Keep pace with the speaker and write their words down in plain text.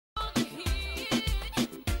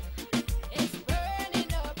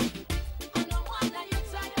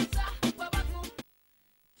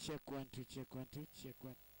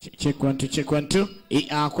check one two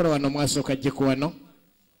akola wano mwasooka jjeku wano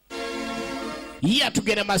ye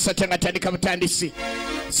atugenda maaso ate nga tandika butandisi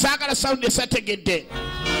saagala sound esategedde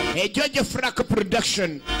𝗬𝗲𝗿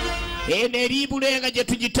production eno eri Bulenga gye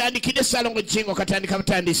tugitandikidde Salongo Jingo katandika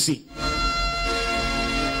butandisi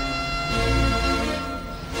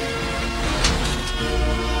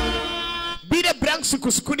bire Branks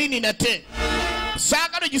ku screen nate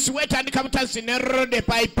saagala gisiwe tandika butandisi ne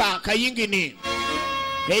𝗬𝗲𝗿𝗆 kayingini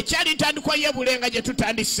ekyali ntandikwa ye Bulenga gye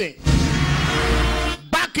tutandise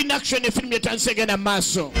back in action efilmu etandise genda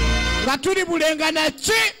maaso nga tuli Bulenga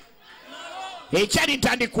naki ekyali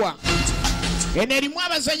ntandikwa eno erimu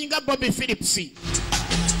abazanyi nga Bobby Phillips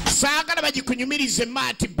saagala bagikunyumirize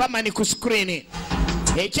Matt Bamani ku screen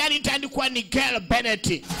ekyali ntandikwa ni Girl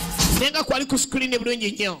Bennett nenga kwali ku screen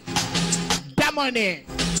bulungi nnyo Damone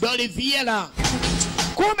Oliviera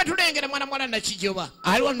kumbe tulengera mwana nakijoba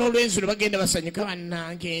aliwo n'olwenzi lwe bagenda basanyuka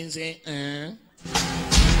bannange nze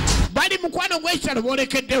bali mukwano gw'ekitalo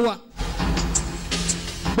boolekeddewa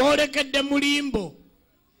boolekedde mulimbo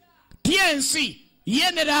TNC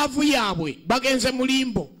ye ne laavu yaabwe bagenze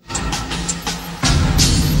mulimbo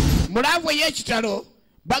mulaavu ey'ekitalo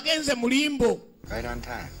bagenze mulimbo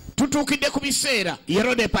tutuukidde ku biseera ye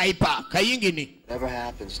𝗬𝗲𝗿𝗆 kayingini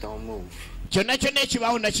kyonna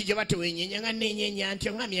ekibaawo nakijoba tewenyenya nga nenyenya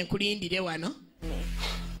ntyo ngamye nkulindire wano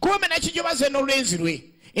kumbe nakijoba ze n'olulenzi lwe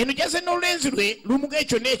eno gyaze n'olulenzi lwe lumuga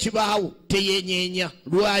ekyo n'ekibaawo teyenyenya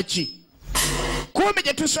lwaki kumbe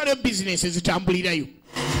gye tusalayo bizinesi zitambulirayo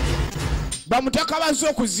bamutaka bazze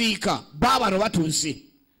okuziika baabano batuuse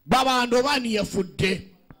babando obaani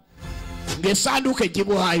yafudde ng'essanduuka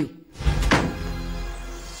egibwayo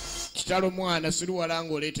kitalo mwana siriwala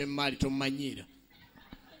ng'oleeta emaali tomanyiira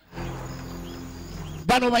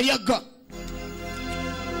bano bayaga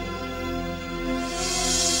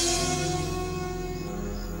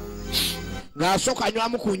ng'asooka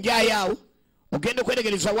anywamu ku njaayo awo ogenda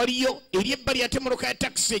okwetegereza waliyo eri ebbali ya temoloka ya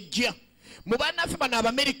takisi ejja mu bannaffe bano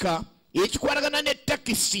Abamerika ekikwatagana ne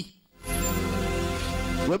takisi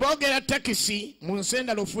bwe boogera takisi mu nsi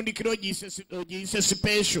endala ofundikira ogiyise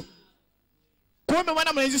special kumbe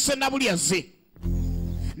mwana mulenzi Sennabulyaze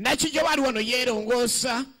nakijoba ali wano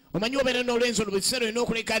yeerongoosa omanyi obeera n'olwenzi olwo bwekiseera olina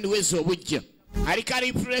okuleka ndiwezi obujja alika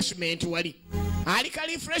refreshment wali alika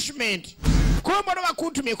refreshment kumbe olwo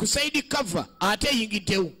bakuntumye ku side cover ate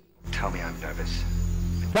eyingiddewo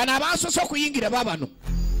bano abansoose okuyingira baabano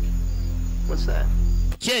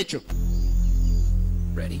kyekyo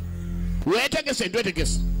weetegese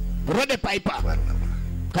ntwetegese 𝗬𝗲𝗿𝗆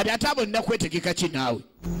kati ate abo nina kwetegeka ki naawe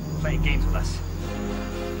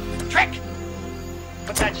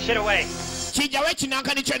kijjawo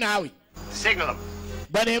ekinankani kyo naawe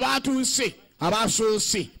bano ebatuuse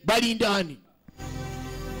abasoose balindaani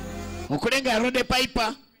okulenga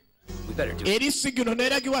𝗬𝗲𝗿𝗆 eri sigino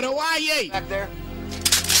neragibwa lowaaye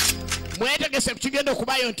mwetegese kigenda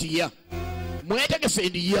okubayo nti ya mwetegese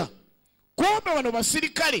ndiya kumbe bano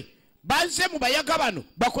basirikale bazze mu bayaga bano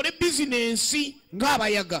bakole bizinensi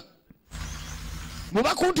ng'abayaga mu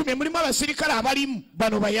bakuntumye mulimu abasirikale abalimu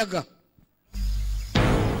bano bayaga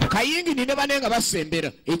kayingini ne bane nga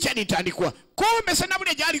basembera ekyali ntandikwa kumbe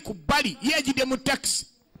Sennabulya gyali ku bbali yeegidde mu takisi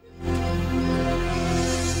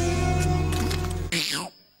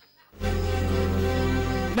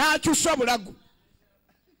n'akyusa obulago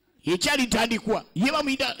ekyali ntandikwa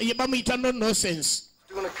ye bamuyita nonsense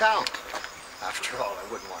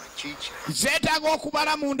zeetaaga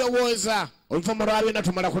okubala mu ndowooza oluvannyuma lwa byonna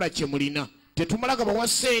tumala kula kye mulina tetumala gabawa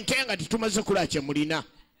ssente nga tetumaze kula kye mulina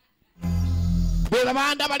be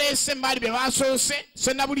babanda baleese emaali be basoose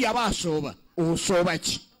Sennabulya aba asooba osooba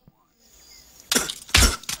ki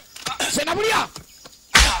Sennabulya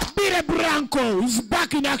Bire Branco is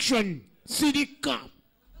back in action sirika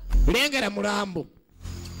lengera mulambo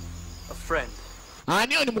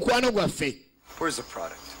ani oni mukwano gwaffe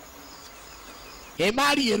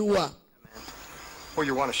emaali yeruwa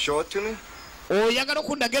oyagala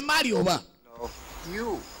okundaga emaali oba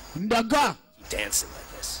ndaga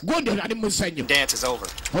gundi ali muzanyo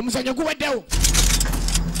omuzanyo guweddewo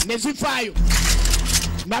nezifaayo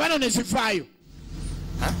nabano nezifaayo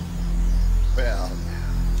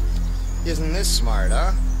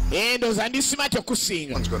ndowooza ndi smart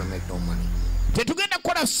okusinga tetugenda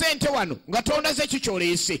kukola ssente wano nga tondaze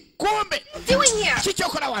kikyoleese kumbe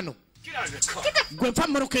kikyokola wano gwe nfa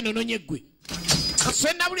mmoroka enononye gwe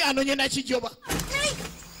Sennabulya anonye nakijoba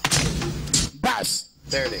bas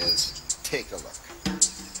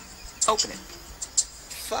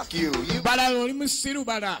bala oli musiru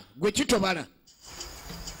bala gwe kitobala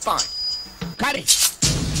kale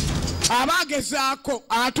abagezaako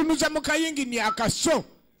atunuza mu kayingini akaso.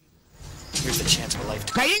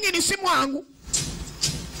 Kayingini si mwangu.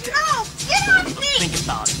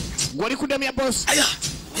 Gwoli kudemya boss.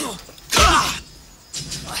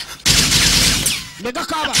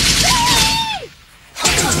 Negakaba.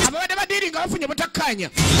 Ababadde badiri nga bafunye butakkaanya.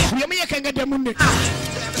 Buli omu yekengedde munne.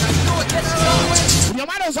 Buli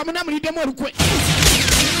omu alowooza munne amuliddemu olukwe.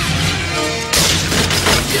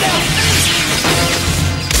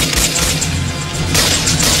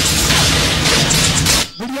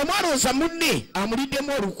 Buli omu alowooza munne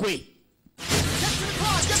amuliddemu olukwe.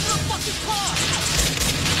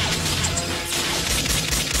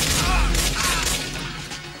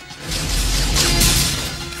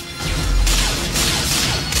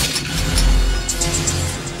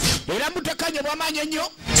 Era mutakanye bw'amaanyi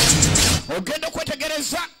ennyo ogenda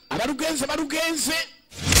okwetegereza abalugenze balugenze.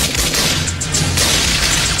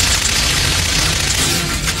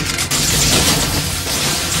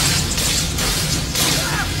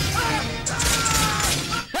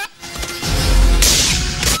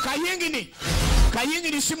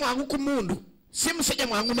 Kayingini si mwangu ku mundu, si musajja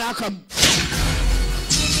mwangu n'akamu.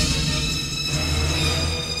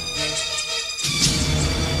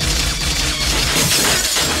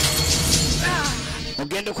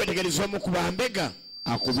 Ogenda okwetegereza omu ku bambega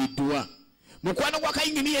akubiddwa. Mukwano gwa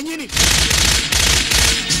Kayingini yennyini.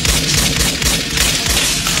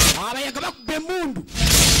 Abayaga bakubba emmundu.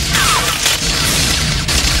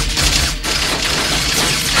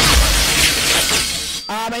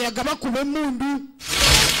 Abayaga bakuba emmundu.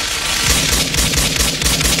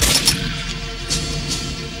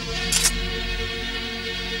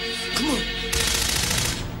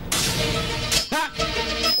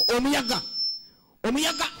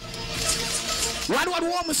 Omuyaga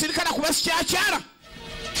waliwo omusirikale akubasikyakyala.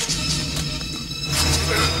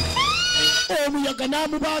 Omuyaga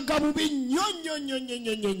n'amubaaga bubi nnyo.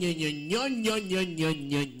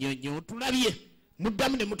 Tulabye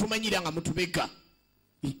muddamu ne mutumanyira nga mutubeka.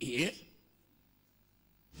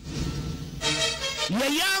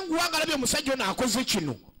 Yayanguwa ng'alabye omusajja ono akoze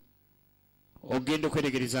kino. Ogenda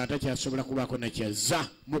okwetegereza atakyasobola kubaako nakyazza.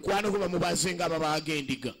 Mukwano gwe bamubaze nga ababaaga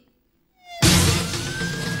endiga.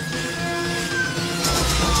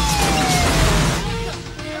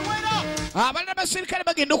 Abalala abaserikale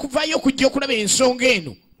bagenda okuvaayo okujja okulaba ensonga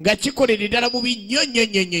eno nga kikolera ddala bubi nnyo.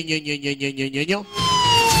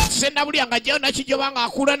 Sennabulya ng'ajjayo nakijoba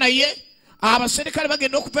ng'akula naye. Abaserikale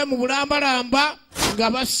bagenda okuva mu bulambalamba nga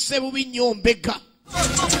basse bubi nnyo mbega.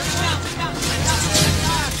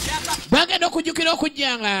 Bagenda okujjukira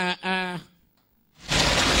okujja nga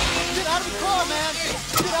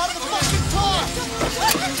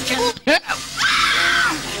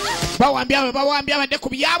bawambye abadde ku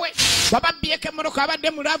byabwe. Bababbyeko emmotoka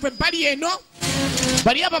abadde mulaavu ebbali eno.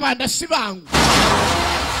 Bali ababanda si bangu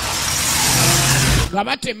nga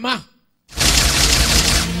batema.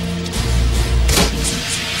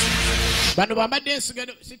 Bano bambadde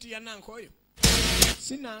ensigado siti ya nanka oyo.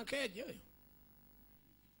 Si nanka ejo oyo.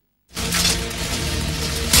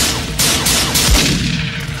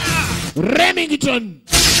 Remington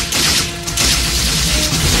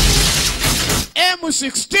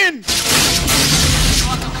M16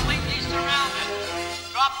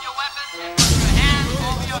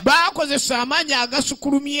 bakozesa amaanyi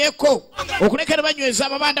agasukulumyeko okulekera banyweza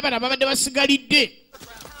ababanda bano ababadde basigalidde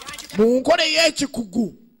mu nkola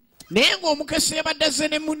ey'ekikugu. Naye ng'omukese yabadde azze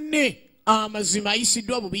ne munne amazima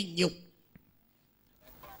ayisiddwa bubi nnyo.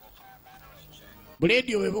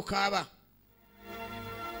 Buleediyo bwe bukaaba.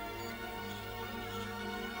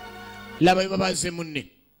 Laba babazze munne.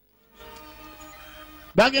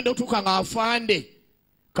 Bagenda otuuka ng'afande.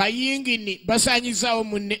 Kayingini basaanyizaawo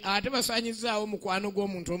munne ate basaanyizaawo mukwano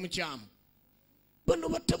gw'omuntu omukyamu. Bano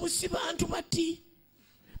batabusi bantu bati.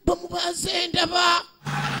 Bamubaze ndaba.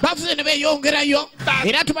 Bavuze ne beeyongerayo.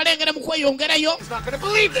 Era tubalengera mu kweyongerayo.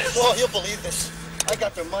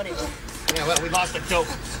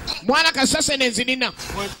 Mwana kasase nenzirina.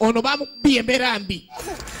 Ono bamukubye embeera mbi.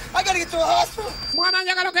 Mwana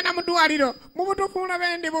njagala okugenda mu ddwaliro. Mu butuufu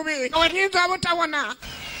ndaba ndi bubi. Nyinza obutawona.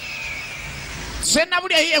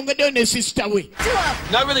 Sennabulya yeyongeddeyo ne sisita we.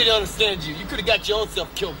 I really don't understand you. You could have got your own self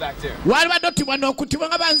killed back there. Waliwo ottibwa n'okutibwa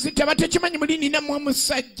nga banzita batekimanyi muli ninamu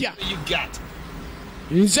omusajja. You got.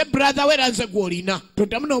 Nze brother we era nze gw'olina.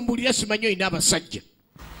 Toddamu n'ombuulira simanyi olina abasajja.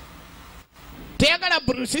 Teyagala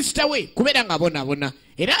sisita we kubeera nga bonaabona.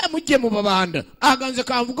 Era mujje mu babanda. Aganze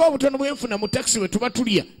kanvuga obutono bwenfuna mu taxi bwe tuba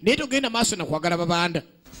tulya. Naye togenda maaso na kwagala babanda.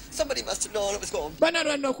 Somebody must have known it was going.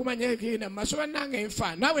 Banalwana okumanya egenda maaso bannange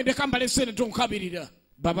enfa. Naawe ndeka mbale ssente tonkabirira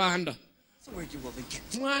babanda. So where'd you woman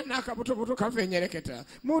get? Mwana akabutobuto kafenyereketa.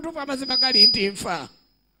 Muntu amazima gali nti nfa.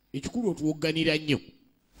 Ekikulu otuwogganira nnyo.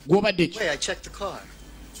 Gw'obadde ki? Wait, I checked the car.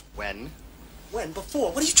 When? When?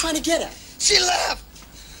 Before? What are you trying to get at? She left!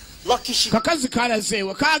 Lucky she... Kakazi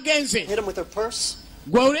kalazeewa kagenze. Hit him with her purse?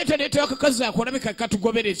 Gwe oleetereeteyo akakazi ako olabika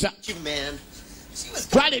katugobereza. You man. She was...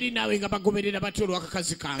 Twala eri naawe nga bagoberera batyo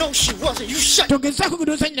olw'akakazi kange. No, she wasn't. You shut... Togezaako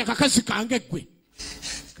kudooza nnyina kakazi kange ggwe.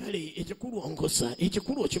 Kale ekikulu ongoza,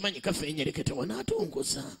 ekikulu okimanyi kafenyereketa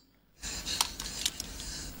wanaatongoza.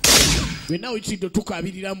 Gwe naawe kitidde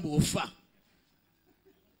tukaabirira mbw'ofa.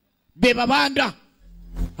 Be babanda.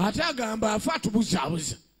 Ate agamba afe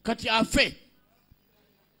atubuzaabuza. Kati afe.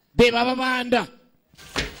 Be babanda.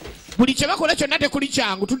 Buli kye bakola kyonna tekuli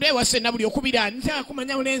kyangu. Tudde ewase na buli okubira nta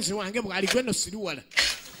kumanya mulenzi wange bw'ali gweno siriwala.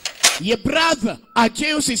 Ye brother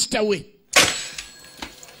ajeyo sister we.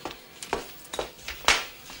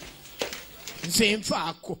 Nze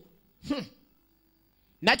nfaako.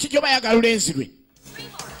 Nakijjo bayagala lulenzi lwe.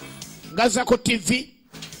 Ngaza ko TV.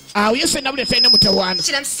 Awo yese nabule tayina mutawaana.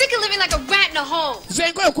 Shit, I'm sick of living like a rat in a hole.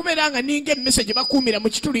 Nze nkoye okubeera nga ninga emmesegi bakuumira mu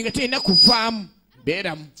kituli nga teyina kuvaamu.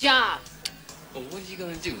 Beeramu. Job. Well, what are you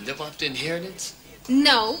gonna do? Live off the inheritance?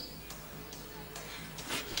 No.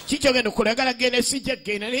 Kikyogenda okulagala genda sijja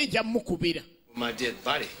genda naye nja mukubira. My dead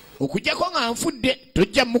body. Okujjako nga nfudde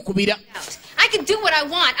tojja mukubira. I can do what I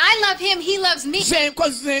want. I love him, he loves me. Nze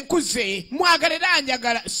nkuze mwagala era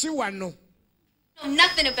njagala si wano. Know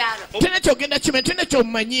nothing about him. Tena kyogenda kime tena Some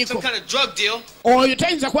kyomumanyiiko. kind of drug deal? Oyo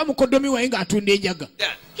tayinza kuba mukoddomi waye ng'atunda enjaga.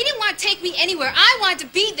 Yeah. He didn't want to take me anywhere. I wanted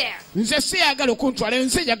to be there. Nze siyagala okuntwala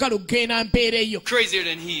nze njagala okugenda mpeereyo. Crazier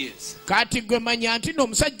than he is. Kati gwe manya nti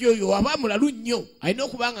n'omusajja oyo aba mulalu nnyo alina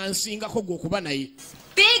okuba nga nsingako gwe okuba naye.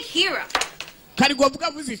 Big hero. Kali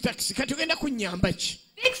gwovuga buzi takisi kati ogenda kunnyamba ki?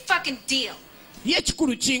 Big fucking deal. Ye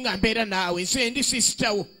ekikulu ki nga mbeera naawe nze ndi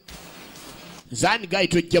sisitawo. Zaani gayi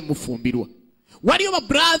tojja mufumbirwa. Waliyo ba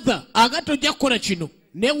brother aga tojja kukola kino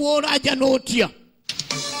ne woolaaja n'otya.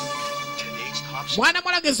 Mwana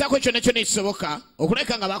mwala gezaako kyonna kyonna ekisoboka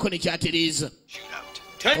okuleka nga baako ne kyatereeza.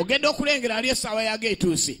 Ogenda okulengera ali essaawa yaga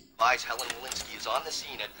etuuse.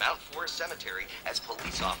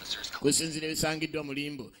 Kusinzira ebisangiddwa mu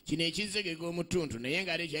limbo. Kino ekizzegega omutuntu naye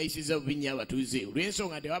ng'ate kyayisiza bubi nnyo abatuuze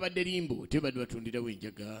olw'ensonga tewabadde limbo tebadde batundirawo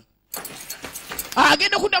enjaga.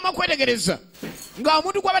 Agenda okuddamu okwetegereza nga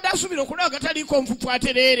omuntu gw'abadde asuubira okulaba gataliiko nfufu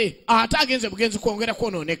atereere ate agenze bugenzi kwongera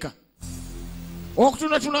kwonooneka.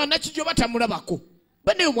 Okutunatuna nakijjo batamulabako.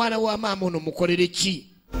 Bane omwana wa maama ono mukolere ki?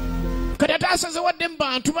 Kati ate asaze wadde mu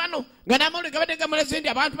bantu bano nga n'amawulire gabadde gamalaze nti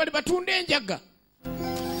abantu bali batunda enjaga.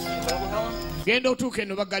 Genda otuuka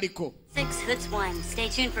eno bagaliko. 6 hoods 1. Stay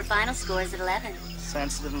tuned for final scores at 11.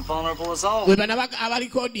 Sensitive and vulnerable as always. Bwe bano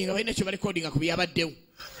abalikodinga balina kye balikodinga ku byabaddewo.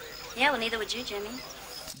 Yeah, well, neither would you, Jimmy.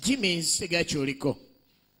 Jimmy nsiga kyoliko.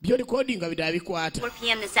 Byolikodinga bidala bikwata. 4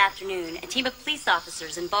 p.m. this afternoon, a team of police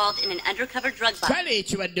officers involved in an undercover drug buy. Kale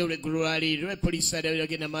ekibadde olweggulo lwaleero poliisi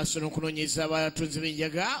agenda maaso n'okunoonyeza abatunzi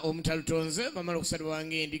b'enjaga omutalutonze bamala okusalibwa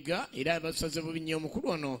ng'endiga era basaze bubi nnyo omukulu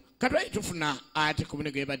ono katwali tufuna ate ku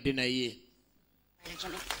munego ebadde naye.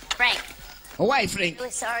 Jimmy. Frank. Owaayi Frank.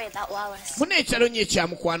 Really sorry about Wallace. Muna ekyalo nnyo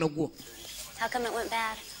ekyamukwano gwo. How come it went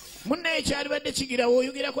bad? Muna ekyalibadde kigirawo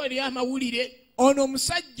oyogerako eri amawulire ono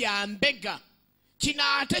omusajja mbega. Kino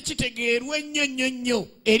ate kitegeerwa ennyo nnyo nnyo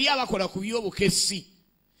eri abakola ku by'obukessi.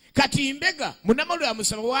 Kati mbega munnamawulire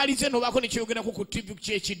amusaba waalize n'obaako ne kyogerako ku TV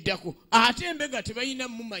kyekiddako ate mbega tebalina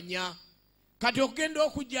mumanya. Kati okugenda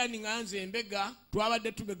okujjani nga nze mbega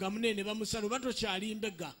twabadde tubega munene bamusala oba tokyali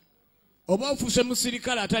mbega oba ofuuse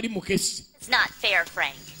musirikale atali mukessi. It's not fair,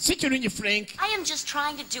 Frank. Si kirungi Frank. I am just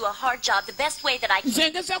trying to do a hard job the best way that I can.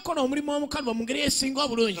 Nze ngeza kukola omulimu omukalwa mu ngeri esinga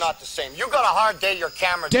obulungi. Not the same. You got a hard day, your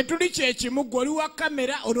camera. Tetuli kyekimu gwe oli wa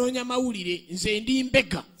kamera onoonya mawulire nze ndi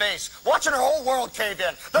mbega. Face. Watching her whole world cave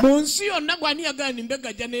in. Mu nsi yonna gwani yagani mbega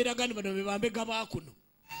ajja neeragani bano be bambega baakuno.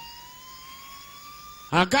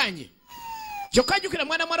 Aganye. Kyokka jjukira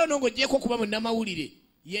mwana mwala ono ng'oggyeko okuba munnamawulire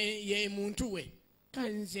ye muntu we.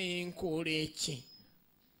 Kanze nkola eki.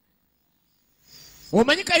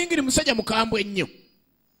 Omanyi Kayingiri musajja mukambwe ennyo.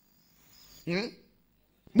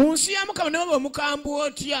 Mu nsi ya Mukama nawe bw'omukambwe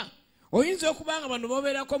otya oyinza okuba nga bano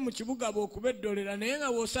bobeerako mu kibuga bw'okubeddolera naye nga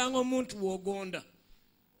bw'osanga omuntu bw'ogonda.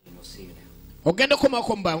 Ogenda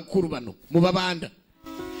kukomako mu bankulu bano mu babanda.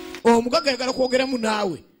 Omugagga ayagala kwogeramu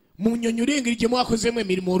naawe munnyonnyole engeri gye mwakozeemu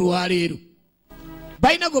emirimu olwaleero.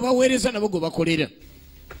 Balina gwe baweereza nabo gwe bakolera.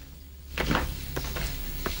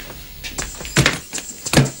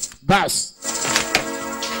 Bas.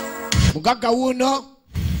 Mugagga wuno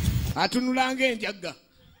atunula ng'enjaga.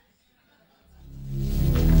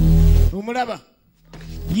 Omulaba.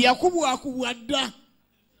 yakubwakubwa dda.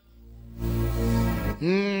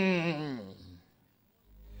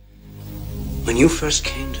 When you first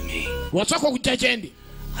came to me, Wasooka okujja gyendi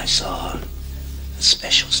I saw a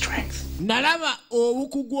special strength. nalaba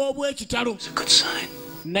obukugu obw'ekitalo It's a good sign.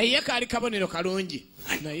 naye kaali kabonero kalungi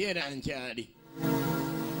naye era nkyali.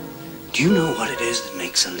 Do you know what it is that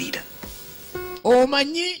makes a leader?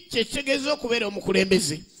 Omanyi kyekitegeeza okubeera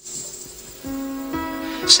omukulembeze?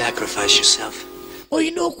 Sacrifice yourself.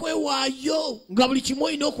 Olina okwewaayo nga buli kimu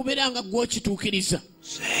olina okubeera nga gw'okituukiriza.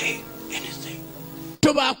 Say anything.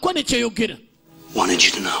 Tobaako ne kyeyogera. Wanted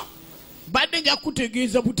you to know. Badde nja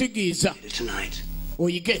kutegeeza butegeeza. Tonight,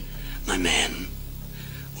 Oyige. my man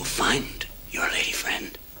will find your lady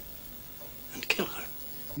friend and kill her.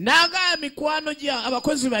 N'agamba mikwano gya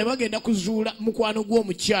abakozi baabwe bagenda kuzuula mukwano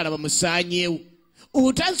gw'omukyala bamusaanyeewo.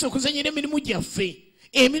 Otandise okuzanyira emirimu gyaffe.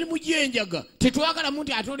 Emirimu gy'enjaga tetwagalamu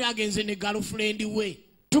nti ate oli agenze ne girlfriend we.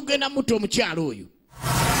 Tugenda muto omukyala oyo.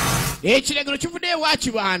 Ekiregero kivuddeyo wa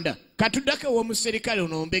Kibanda katuddako ew'omuserikale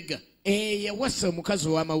ono Mbega. Yawasa omukazi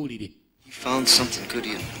ow'amawulire. He found something good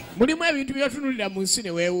in him. Mulimu ebintu byatunulira mu nsi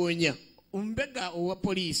ne weewuunya. Mbega owa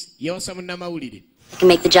poliisi yawasa munnamawulire. Can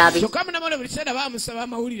make the job easy. Kyokka munnamawulire buli kiseera baamusaba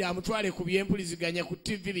amawulire amutwale ku byempuliziganya ku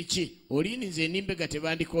TV biki. Olini nze ni Mbega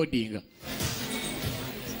tebandikoodinga.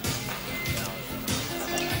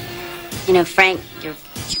 You know, Frank, you're...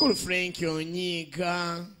 Kikulu Frank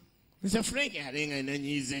onyiiga. Nze Frank alenga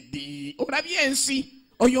nanyiize ddi. Olabye ensi.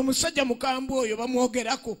 Oyo omusajja mukambwe oyo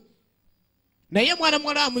bamwogerako. Naye mwana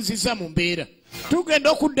muwala amuziza mu mbeera.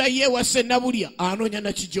 Tugenda okuddayo ewa Ssennabulya anoonya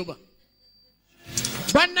Nakijoba.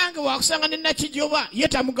 Bannange waakusanga ne Nakijoba ye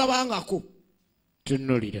tamugabangako.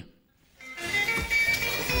 Tunnulira.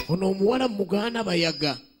 Ono omuwala mugaana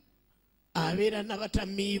bayaga. Abeera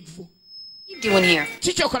n'abatamiivu. What are you doing here?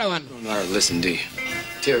 Kikyokola wano. Listen, D.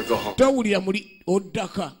 Tara, go home. Towulira muli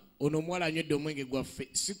oddaka. Ono omuwala anywedde omwenge gwaffe.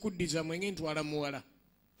 Sikuddiza mwenge ntwala muwala.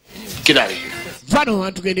 Get out of here.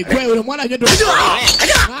 Vano tugende gwe omwana agenda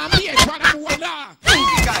ambiye twala muwala.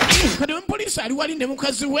 Kati omupoliisi ali wali ne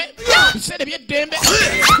mukazi we biseera by'eddembe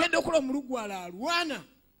agenda okulola omulugwala alwana.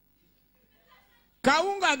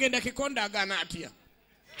 Kawunga agenda Kikonda agana atya.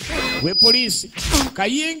 We poliisi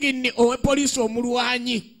Kayingini owe poliisi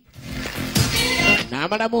omulwanyi.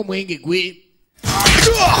 N'amalamu omwenge gwe.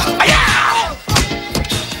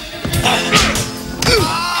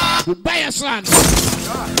 Baya sana.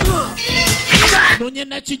 Nonye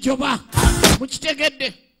Nakijoba.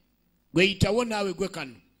 Mukitegedde. Gwe yitawo naawe gwe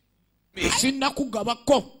kano.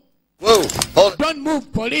 Sinnakugabako. Whoa, hold it. Don't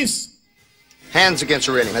move, police. Hands against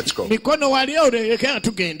the railing, let's go. Mikono wali olekera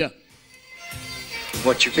tugenda.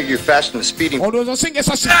 What, you figure you're faster than the speeding? Olowooza singa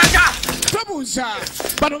esasi. Tobuuza.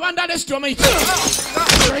 Bano bandalesiti omayita.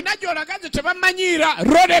 Olina gy'olaga nze tebamanyiira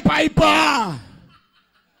Rode Piper.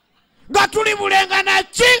 Nga tuli bulenga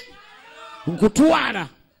naki? Nkutwala.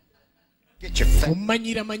 Get your fat.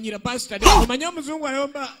 Omanyira pastor. Omanya omuzungu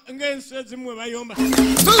ayomba ng'ensi ezimu bayomba.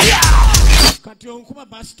 Kati onkuba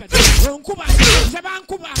pastor. Onkuba. Nze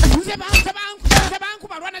bankuba. Nze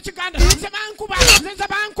bankuba. Lwana Kiganda. Nze bankuba. Nze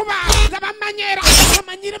bankuba. Nze bamanyira.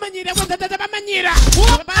 Manyira. Nze bamanyira.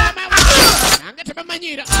 Nange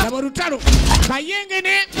tebamanyira. Laba olutalo.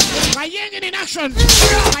 Kayingini in action.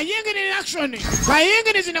 Kayingini in action.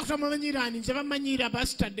 Kayingini zina kutamanyira. Nze bamanyira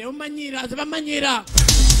pastor. Omanyira. Nze bamanyira.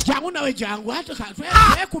 Jangu nawe jangu hata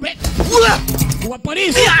kube wa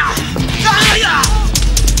polisi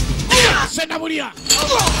Ssennabulya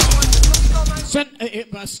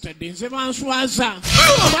bastard nze banswaza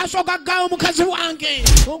maaso gaggawo mukazi wange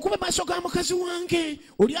onkuba maaso ga mukazi wange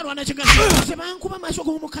oli alwana Kiganda nze bankuba maaso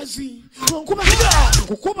g'omukazi onkuba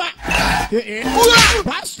nkukuba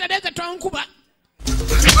bastard nze tonkuba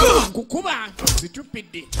nkukuba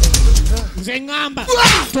zitupidde nze ngamba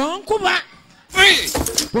tonkuba.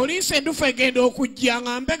 Poliisi endufu egenda okujja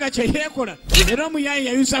nga Mbega kye yeekola era omuyayi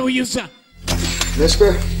yayuza buyuza.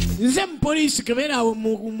 Nze mupoliisi kebeera awo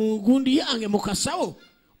mu gundi yange mu kasawo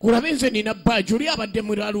kulabe nze nina bbaji oli abadde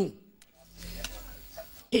mulalu.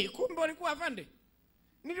 Kumbe olikuwa afande?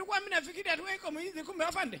 Nilikuwa mimi nafikiria tuweko mwizi kumbe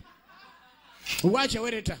afande. Uwache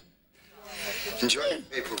wereta. Enjoy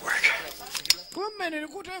the paperwork. Kumbe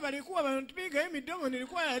nilikuta walikuwa wanatupiga hii midomo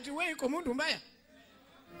nilikuwa ati weko mtu mbaya.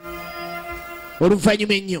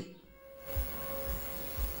 Oluvannyuma ennyo.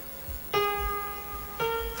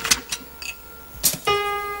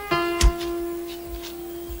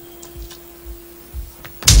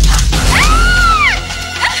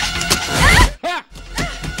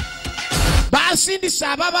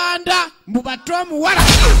 Basindisa ababanda mu bato omuwala.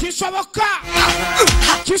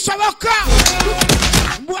 Kisoboka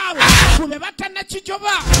mbwabo kube batta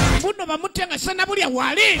Nakijoba Muno bamutenga sana bulya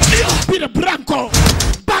wali. Peter Branco.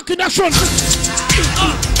 Back in action.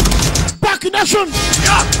 Back in action.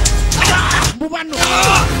 Mbubano.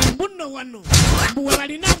 Mbuno wano. Mbuwe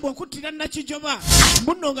balina mbokutira nakijoba.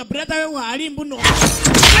 Mbuno nga brother we wali mbuno.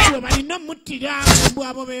 Mbuwe balina mutira.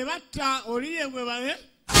 Mbwabo bebata oliye mwe bae.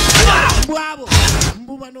 Mbwabo.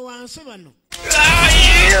 Mbubano wanse bano.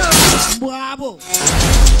 Mbwabo.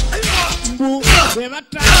 Mbu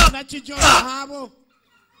bebata nakijoba habo.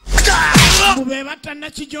 Mbu bebata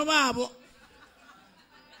nakijoba abo.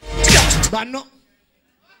 Bano.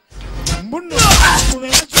 Mbuno mbu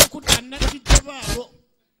bebata okuta nakijoba abo.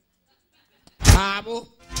 Abo.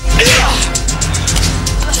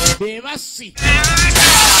 Bebasi.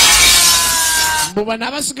 Mbu bano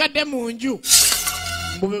abasigadde mu nju.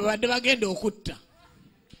 Mbu bebadde bagenda okutta.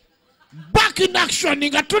 Back in action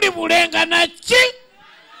nga tuli bulenga naki.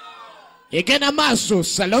 Egena maaso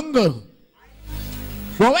salongo.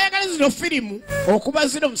 Bw'oyagala zino firimu okuba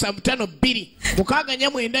 075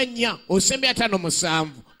 294 osembe 57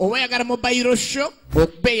 oyagala mobile show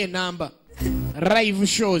okubeye namba live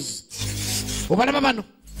shows obalaba bano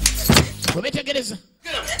obetegereza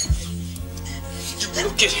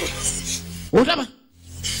otaba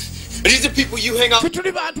These are people you hang out.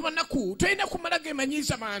 Tuli bantu banaku tulina kumala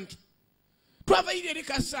gemanyiza bantu twavaire eri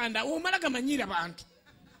kasanda omala gamanyira bantu.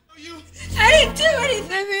 I didn't do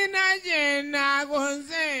anything. Nina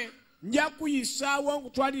gonze nja kuyisaawo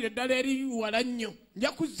nkutwalire ddala eri wala nnyo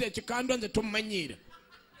nja kuzza ekikando nze tomumanyira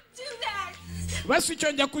Do that. basi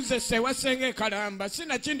kyo nja kuzza esseewa senga ekalamba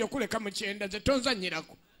sinakindi okuleka mu kyenda ze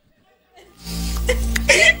tonzanyirako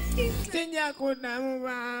sinjakudamu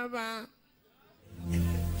baaba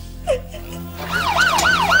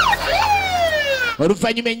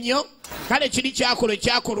oluvannyuma ennyo kale kiri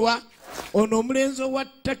kyakolwa ono omulenzi owa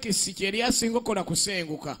takisi kyeri asinga okola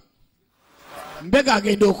kusenguka mbega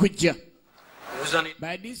agenda okujja.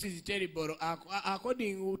 But this is terrible.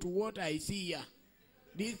 According to what I see here,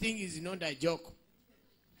 this thing is not a joke.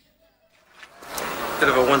 Bit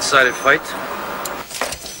of a one-sided fight.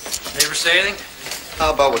 Never say anything?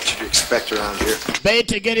 How about what you'd expect around here?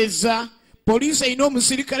 Betegereza police ino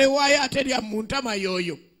omusirikale waayo ate lya muntama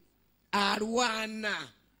yoyo alwana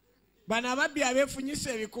bano ababbi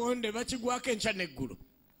abeefunyisa ebikonde bakigwako enkya n'eggulu.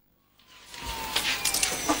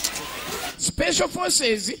 Special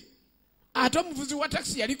forces ate omuvuzi wa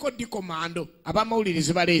taxi yaliko di commando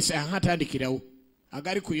abamawulirizi baleese atandikirawo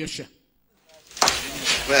agali kuyosha.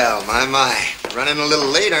 Well, my. Running a little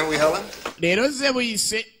late, aren't we, Helen? Leero ze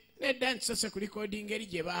buyise nedda nsose ku recording eri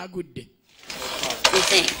gye baagudde.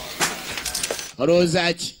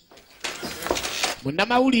 Olowooza ki?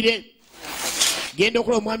 Munnamawulire genda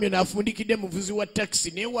okola omwami ono afundikidde muvuzi wa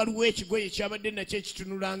taxi naye waliwo ekigoye kyabadde nakyo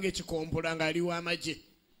ekitunulanga ekikompola ng'ali w'amagye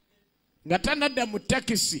nga tanadda mu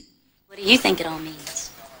takisi. What do you think it all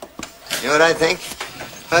means? You know what I think?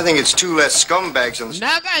 I think it's 2 less scumbags on the street.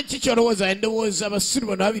 Naaga nki kyolowooza ndowooza abasiru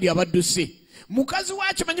bano babiri abadduse. Mukazi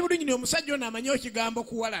waakyo manyi bulungi ne omusajja ono amanyi ekigambo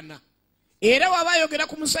kuwalana. Era waba ayogera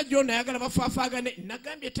ku musajja ono ayagala bafaafaagane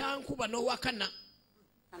nagambye tankuba n'owakana.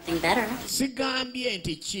 Something better. Sigambye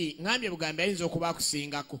nti ki ngambye bugambe ayinza okuba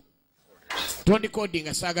akusingako.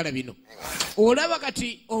 Tondikodinga saagala bino. Olaba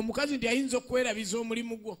kati omukazi nti ayinza okwerabiza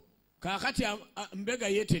omulimu gwo. Kaakati mbega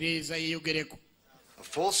yeetereeza yeeyogereko. A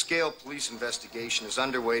full-scale police investigation is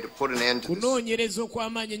underway to put an end to this. Kunoonyereza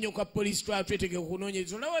okw'amaanyi ennyo kwa poliisi twatwetegeka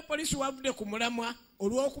kunoonyereza. Olaba poliisi wavudde ku mulamwa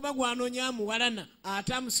olw'okuba gw'anoonya amuwalana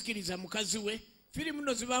ate amusikiriza mukazi we. Firimu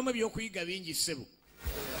nno zibaamu ebyokuyiga bingi ssebo.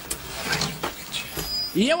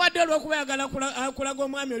 Ye wadde olw'okuba yagala kulaga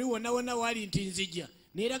omwami oli wonna wonna waali nti nzija.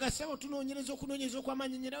 Neeraga ssebo tunoonyereza okunoonyereza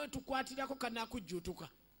okw'amaanyi nnyo nawe tukwatirako kanakujjuutuka.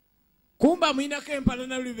 Kumba muyinako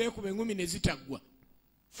empalana luli beekuba engumi ne zitaggwa.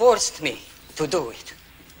 Forced me to do it.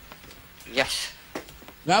 Yes.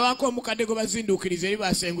 Ng'abaako omukadde gwe bazinduukiriza eri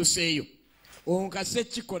baasenguseeyo. Onkase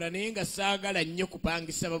kikola naye nga saagala nnyo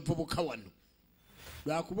kupangisa bavubuka wano.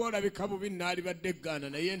 Lwakuba olabika bubi naalibadde eggaana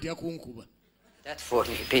naye ntya kunkuba. That's for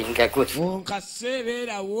me being a good friend. Onkase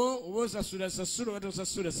beerawo oba osasula oba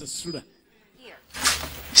tosasula.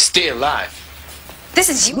 Stay alive. This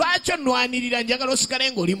is you Lwaki onnwanirira njagala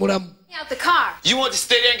osigale ng'oli mulamu. out the car. You want to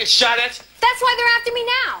stay there and get shot at? That's why they're after me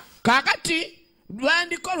now. Kaakati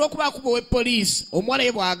lwandiko olw'okuba akuba ow'epoliisi omuwala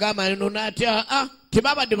ye bw'agamba nno n'atya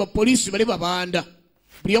tebabadde bapoliisi bali babanda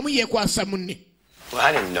buli omu yeekwasa munne. Well,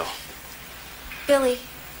 I didn't know. Billy,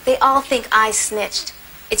 they all think I snitched.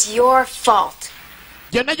 It's your fault.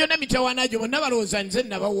 Gyonna emitawaana gyo bonna balowooza nze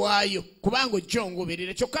nabawaayo kubanga ojja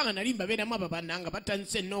ongoberera kyokka nga nali mbabeeramu abo banna nga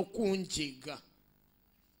batandise n'okunjiga.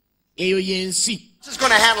 eyo yensi This is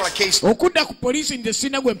going to handle a case. okudda ku poliisi nze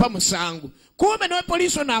sina gwe mpa musangu kumbe ne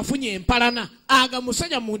poliisi ono afunye empalana aga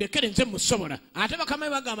musajja mundekere nze musobola ate bakama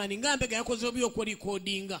bagamba ninga mbega yakoze obi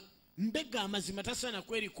okwerikodinga mbega amazima tasaana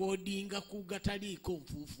kwerikodinga ku gataliiko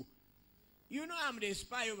nfuufu. You know I'm the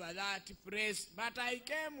spy over that place, but I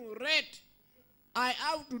came late. I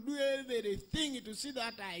have to do everything to see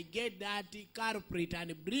that I get that culprit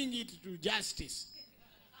and bring it to justice.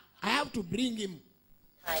 I have to bring him.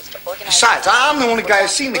 Besides, I'm the only guy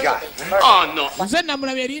who's seen the guy. Oh, no. Nze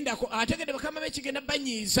namulabye erindako ategedde bakama bekigenda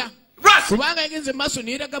banyiiza kubanga yagenze maaso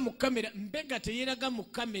neyeraga mu kamera mbega teyeraga mu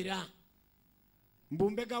kamera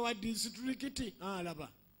mbumbega wa district alaba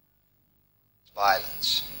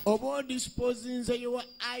Violence. oba disposinze your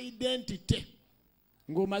identity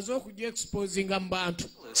ng'omaze okujja exposinga mu bantu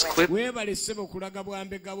weebale ssebo okulaga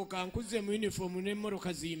bwambegabo kankuze mu uniform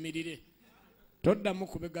n'emmotoka ziyimirire toddamu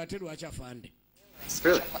kubega ate lwaki afande.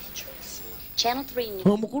 Channel 3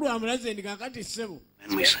 omukulu amulaze ndi kakati ssebo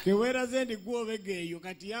keweeraze ndi gwobega eyo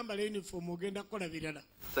kati yambala uniform ogenda kukola birala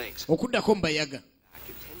okuddako mubayaga.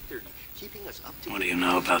 What do you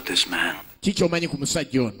know about this man? Kiki omanyi ku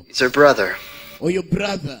musajja ono? He's her brother. Oyo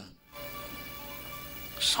brother.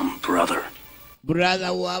 Some brother.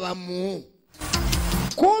 Brother w'abamu.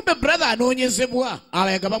 Kumbe brother anoonyezebwa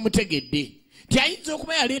abayaga bamutegedde tiayinza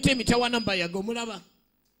okuba yaleeta emitawana mbayaga omulaba.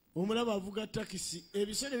 Omulaba avuga takisi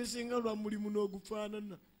ebiseera ebisinga lwa mulimu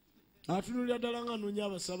n'ogufaanana atunulira ddala nga anoonya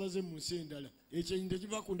abasaabaze mu nsi endala ekyo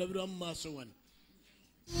tekiva kundabirwa mu maaso wano.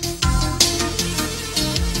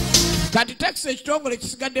 Kati takisi ekitongole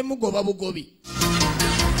kisigadde mugoba bugobi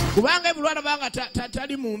kubanga ebulwala banga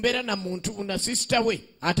tali mu mbeera na muntu na sisita we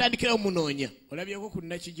atandikirawo munoonya olabyeko ku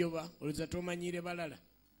Nakijoba olowooza tomanyire balala.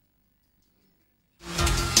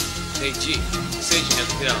 Hey, G, say you have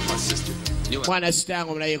to get out of my sister. Mwana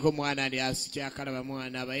sitango mulabyeko mwana ali asikyakalaba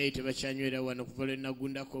mwana abaye tebakyanywera wano kuva lwe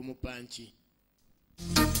nagundako omupanki.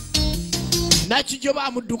 Nakijoba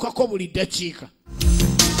amuddukako buli ddakiika.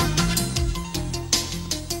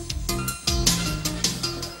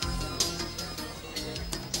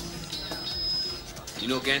 You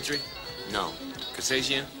know Gantry? No.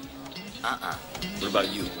 Kasajian? What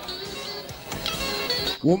about you?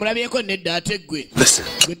 Womulabyeko nedda ate gwe. Listen.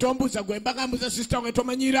 Gwe tombuuza gwe mbaga mbuuza sisita wange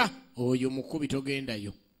tomanyira. Oyo mukubi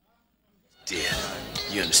togendayo. Dear,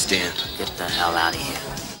 you understand? Get the hell out of here.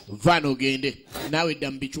 Vana ogende. Naawe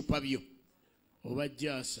dda mu bicupa byo. Oba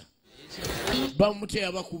jjaasa.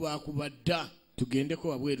 Bamuteya bakuba dda. Tugendeko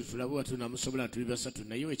wabweru tulabe wa tunamusobola tuli basatu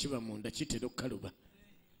naye ekiba munda kitera okukaluba.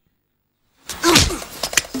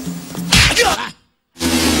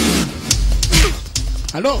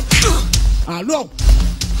 Hello? Hello?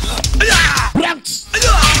 Branks!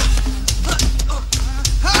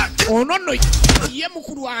 Oh no, ye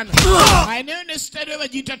mukulwana. I know the story of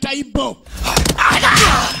Jita Taibo.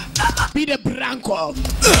 Be the Branko.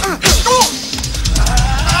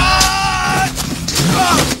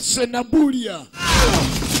 Senabulia.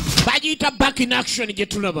 Bajita back in action,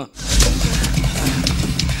 Getulaba.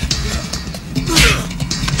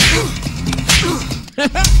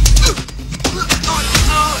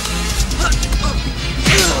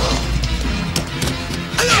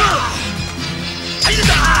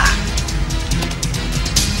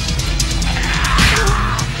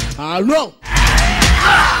 Hello.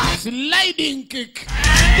 Sliding kick.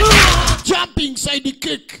 Jumping side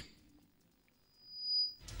kick.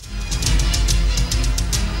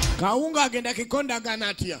 Kawunga agenda kikonda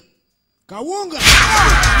ganatia. Kawunga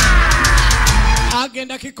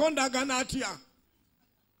agenda kikonda ganatia.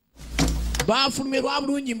 Bafulumirwa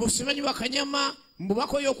bulungi mbusimanyi bakanyama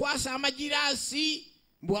mbubakoyo kwasa amagirasi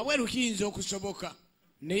mbwabweru kiyinza okusoboka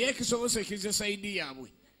naye ekisobosekiriza saidi yaabwe.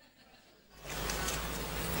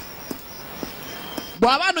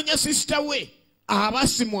 Bw'aba anoonya sisita we aba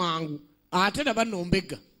si mwangu ate na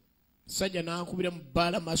bannombega sajja n'ankubira mu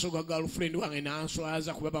bbaala mu maaso ga girlfriend wange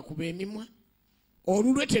n'answaza kuba bakuba emimwa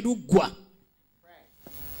olulwe teruggwa.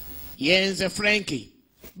 Yenze Frankie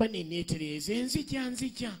baneneetereza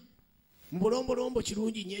enzija mbulombolombo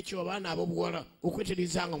kirungi nnyo ekyo abaana ab'obuwala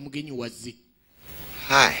okweterezanga omugenyi wazzi.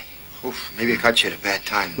 Hi. Oof, maybe I caught you at a bad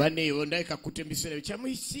time. Baneeyo ndabika kutte mu biseera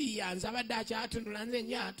bikyamuyisiya nze abadde akyatunula nze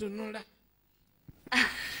nja atunula.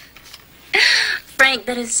 Frank,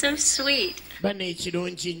 that is so sweet. Bane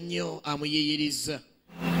ekirungi nnyo amuyiyiriza.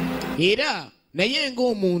 Era naye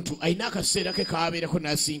ng'omuntu alina akaseera ke kaabeerako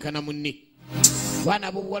n'asinkana munne. Baana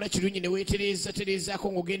ab'obuwala kirungi ne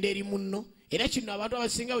weetereezaako ng'ogenda eri munno. Era kino abantu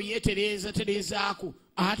abasinga bwe yeetereezaako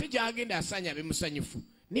ate gy'agenda asaanya abe musanyufu.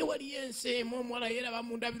 Ne waliyo enseemu omuwala yeeraba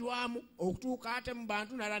mu ndabirwamu okutuuka ate mu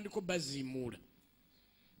bantu n'alandiko baziimuula.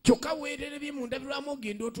 kyokka weerere bye mu ndabirwamu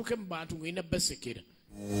ogenda otuuke mu bantu ng'olina basekera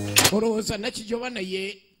olowooza Nakijoba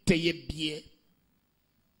naye teyebbye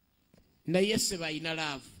naye sseba ayina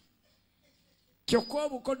laavu kyokka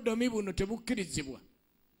obukoddomi buno tebukkirizibwa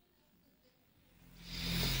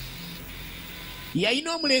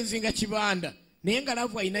yalina omulenzi nga kibanda naye nga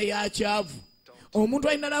laavu alina yakyavu omuntu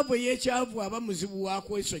alina laavu ey'ekyavu aba muzibu wa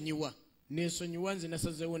kwesonyiwa neesonyiwa nze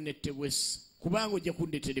nasazeewo nettebwesi kubanga ojja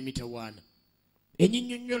kundetera emitawaana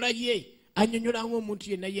ennyinnyonnyola ye annyonnyola ng'omuntu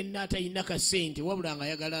yenna atalina kasente wabula nga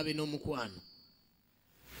ayagala abe n'omukwano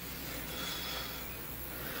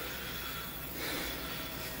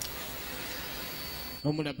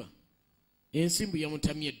omulaba ensimbu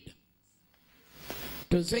yamutamye edda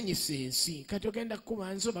tozenyisa ensi kati ogenda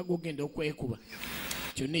kukuba nze oba gogenda okwekuba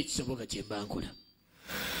kyonna ekisoboka kye mba nkola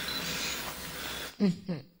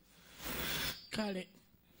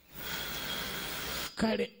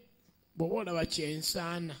kale bw'oba olaba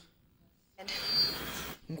kyensaana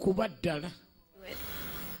nkuba ddala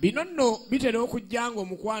bino nno bitera okujja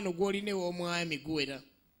ng'omukwano gw'olina ew'omwami guwera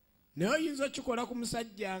naye oyinza okikola ku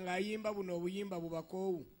musajja ng'ayimba buno obuyimba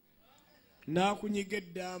bubakoowu n'akunyiga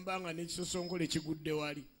eddamba nga n'ekisosonkola ekigudde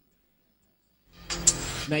wali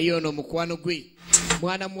naye ono omukwano gwe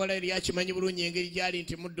mwana muwala yali akimanyi bulungi engeri gyali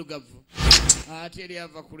nti muddugavu ate yali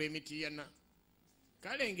ava ku lw'emitiyana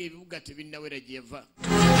kale ng'ebibuga tebinnawera gyeva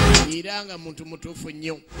era nga muntu mutuufu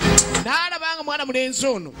nnyo n'alabanga mwana mulenzi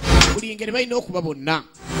ono buli ngeri balina okuba bonna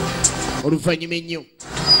oluvannyuma ennyo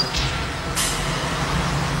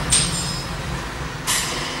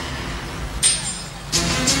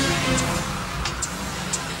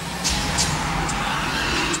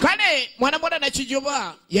kale mwana muwala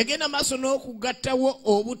Nakijoba yagenda maaso n'okugattawo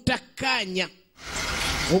obutakkaanya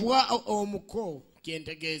obwa omuko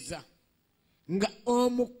kyentegeeza nga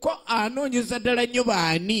omuko anoonyeza ddala nnyo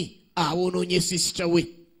baani aboonoonye sisita we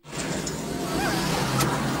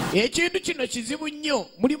ekintu kino kizibu nnyo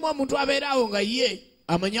mulimu omuntu abeeraawo nga ye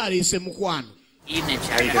amanyi aleese mukwano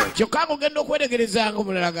kyokka ng'ogenda okwetegerezanga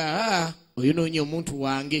omulala ga oyonoonye omuntu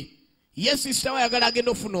wange ye sisita we ayagala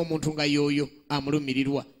agenda okufuna omuntu nga y'oyo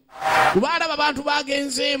amulumirirwa kuba alaba abantu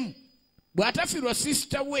bagenzeemu bw'atafirwa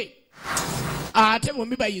sisita we ate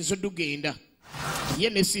bombi bayinza oddugenda ye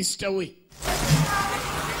ne sisita we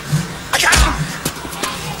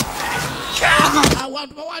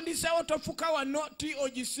abantu bawandiseewo tofuka wano ti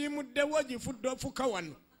ogisiimuddewo ogifudde ofuka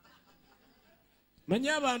wano manyi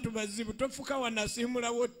abantu bazibu tofuka wano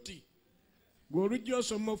asiimulawo ti gwe olujja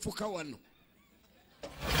osoma ofuka wano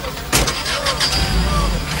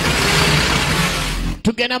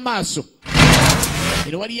tugenda maaso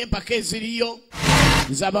era waliyo empaka eziriyo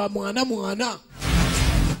zaba mwana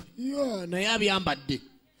naye abyambadde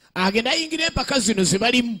agenda ayingira empaka zino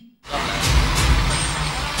zebalimu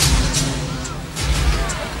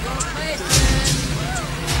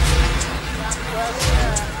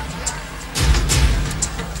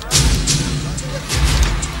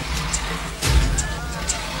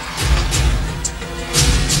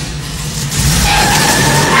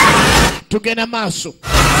tugenda maaso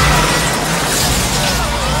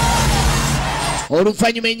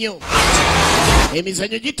oluvannyuma ennyo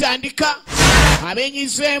emizannyo gitandika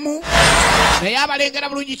abenyizeemu naye abalengera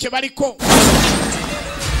bulungi kye baliko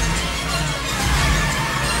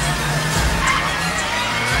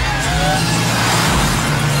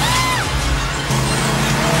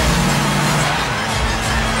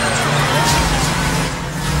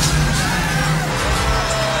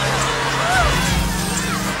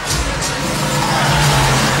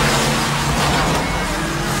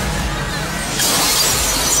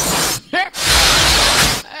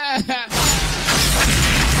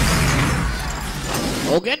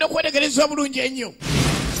ogenda okwetegereza bulungi ennyo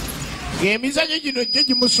ng'emizannyo gino gyo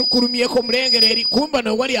gimusukulumyeko omulengero eri kumba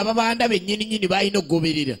nowali ababanda bennyininyini balina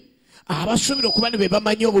okugoberera abasuubira okuba ne be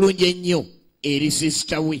bamanyi obulungi ennyo eri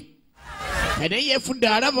sisita we naye yeefudde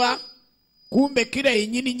alaba kumbe kira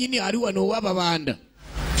yennyininyini ali wano ow'ababanda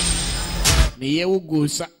ne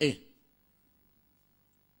yeewuguusa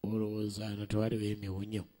olowooza ano tewaliwo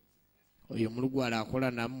emiwunyo oyo mulugwala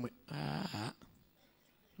akola nammwe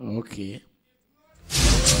okay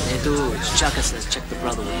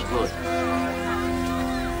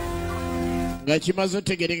nga kimaze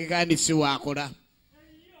otegerekeka ndi si waakola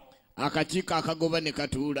akakiiko akagoba ne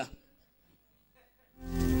katuula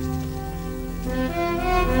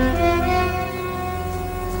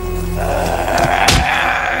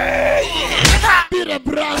Bire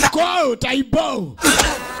Branco Taibo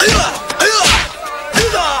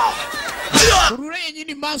Kurure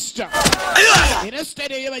yenyini master era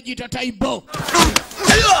stade yeba jita Taibo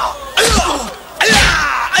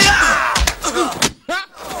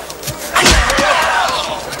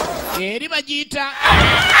eri bagiyita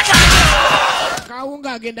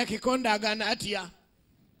kawunga agenda kikonde agaana atya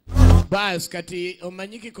basi kati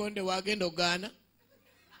omanyi kikonde wagenda ogaana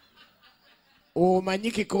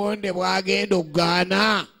omanyi kikonde bwagenda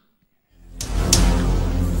ogaana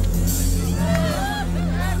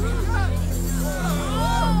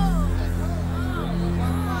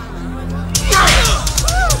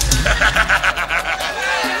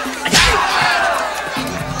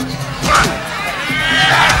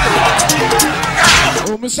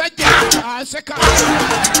omusajja aseka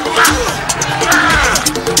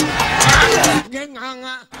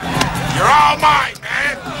ngenganga you're all mine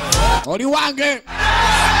man oli wange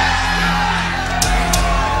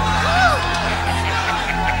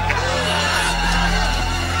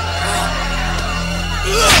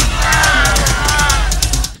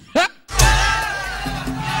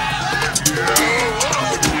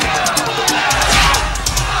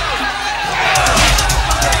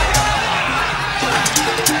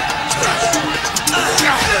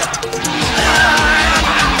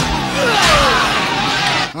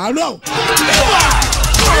Hello.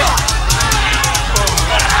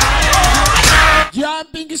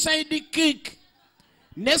 Jumping side kick.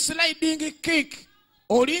 Ne sliding kick.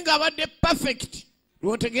 Olinga abadde perfect.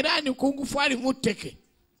 Lwotegerani kungufu ali mutteke.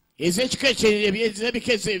 Ezekikeche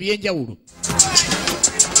ebikeze ebyenjawulo.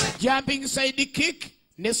 Jumping side kick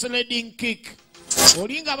ne sliding kick.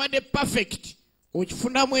 Olinga abadde perfect.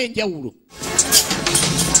 Okifunamu enjawulo.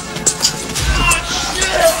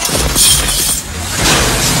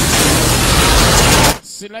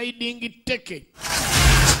 Sliding teke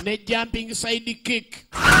ne jumping side kick.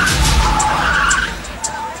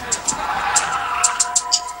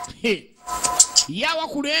 Yawa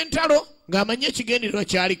kulentalo ng'amanye ekigendererwa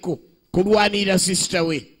kyaliko kulwanirira sister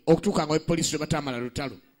we okutuuka nga poliisi batamala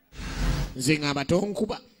lutalo. Nze ngamba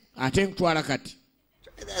tonkuba ate nkutwala kati.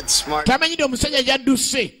 Tamanyidde omusajja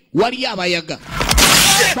gyadduse waliyo abayaga.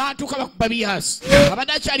 Baatuuka bakuba biyaasi.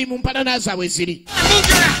 Abadde akyali mu mpanana zaabwe ziri.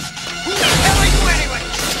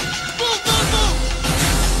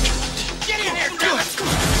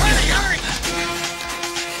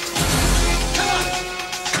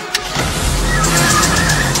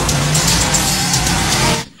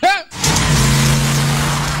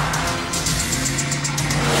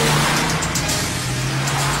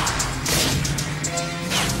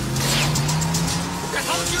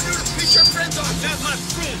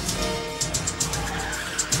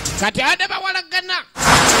 Kati ade bawalagana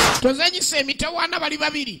tozanyisa emitawaana bali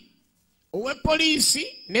babiri owe poliisi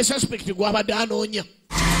ne suspect gwabadde anoonya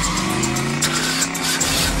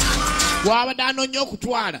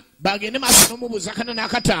okutwala bagende maaso n'omubuuza kana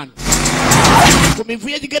n'akataano ku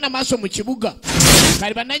mivuyo egigenda maaso mu kibuga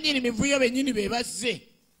kali bannannyini mivuyo bennyini be bazze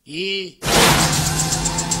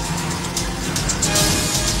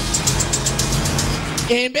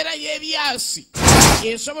embeera y'ebyasi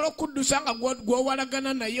esobola okuddusa nga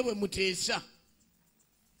gw'owalagana naye bwe muteesa.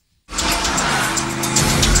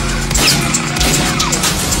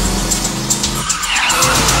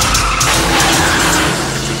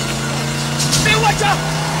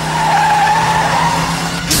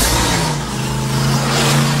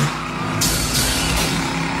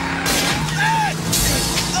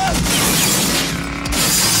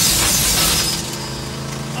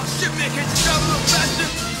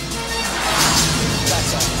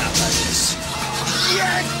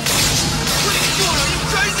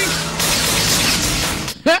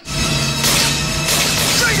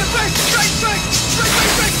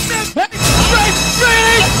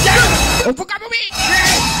 Ovuga bubi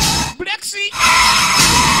Blexi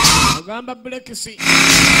ogamba Blexi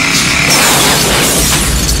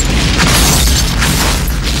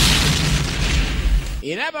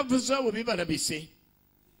era abavuzi obubi balabise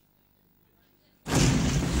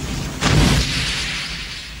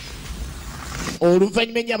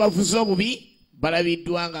oluvannyuma ennyo abavuzi obubi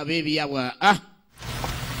balabiddwa nga beebiyabwa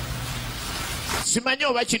simanyi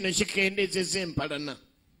oba kino kikendezeza empalana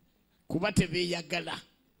kuba tebeeyagala.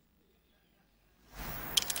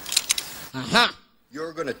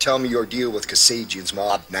 You're going to tell me your deal with 𝗖cie𝗃𝗶𝗆𝗆's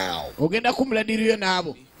mob now. Ogenda kumuladirira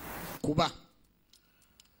naabo kuba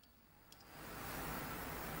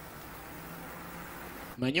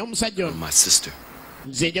manyi omusajja ono My sister.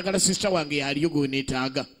 nze njagala sister wange yaliyo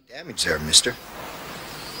gweneetaaga. Damage there, mister.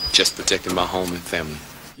 Just protecting my home and family.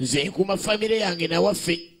 Nze nkuuma famire yange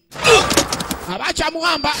nawaffe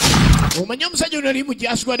abakyamuwamba. Omanyi omusajja ono ali mu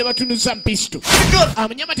gyasugwa ne batunuza mpisto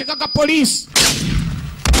amanyi amateeka ga poliisi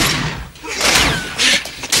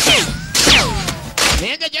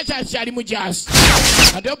naye nga gyakyali mu gyasi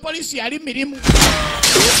ate poliisi yali mirimu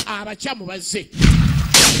abakyamu bazze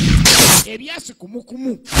ebyasi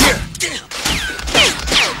kumukumu.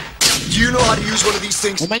 Do you know how to use one of these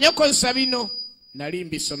things? Omanya okozesa bino nali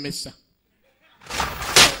mbisomesa.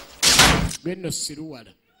 Bino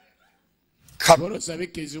siruwala. Boloza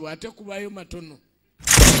bekeziwa ate kubayo matono.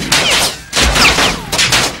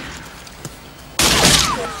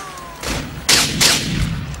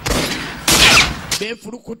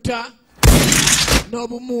 Befulukuta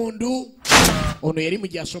n'obumundu ono yali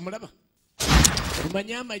mujasa omulaba.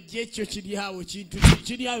 Omanya amagye ekyo kiri awo kintu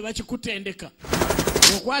kiri awo bakikutendeka.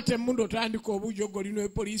 Okwata emmundu otandika obujogo lino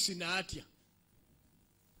poliisi n'atya.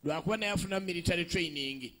 Lwakuba naye afuna military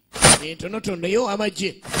training. Entonotono yo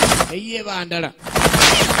amagye eyiye bandala.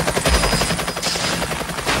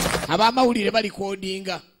 Abamawulire bali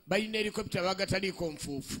kodinga balina helicopter bagataliiko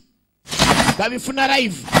nfuufu. Babifuna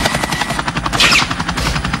live.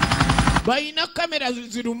 Bayina kamera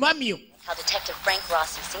zirumamyo. How Detective Frank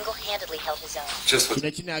Rossi single-handedly held his own.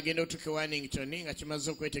 Kino kinagenda otuke Wannington nga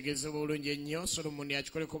kimaze okwetegereza bulungi ennyo. Solomon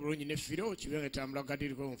yakikoleko bulungi ne Firo kibenga tambula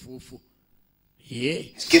katiliko nfuufu.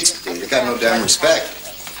 Kids today, they got no damn respect.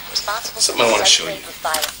 Something I want to show you.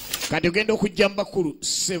 Kati ogenda okujja mu bakulu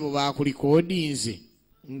ssebo baakulikodinze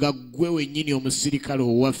nga ggwe wennyini omusirikale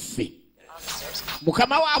owaffe.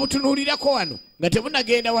 Mukama waabutunuulirako wano nga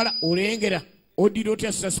tebunagenda wala olengera odira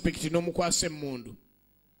otya suspect n'omukwasa emmundu.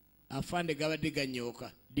 Afande gabadde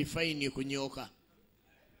ganyooka. Define kunyooka.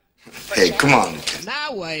 Hey, come on.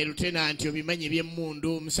 Naawe Lieutenant obimanyi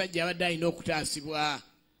by'emmundu omusajja abadde alina okutaasibwa.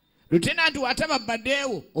 Lieutenant wataba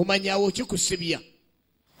baddeewo omanyawo kikusibya.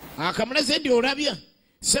 Akamulaze ndi olabya.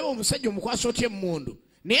 Sebo omusajja omukwasa otya emmundu.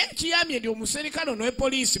 Naye ekiyamye ndi omuserikale ono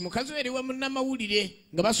poliisi mukazi we eriwe munnamawulire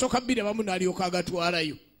nga basooka bbiri abamu n'alyoka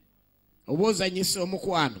agatwalayo. Oba ozanyisa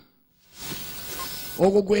omukwano.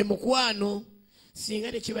 Ogwo gwe mukwano.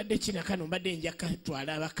 Singa tekibadde kinakano mbadde nja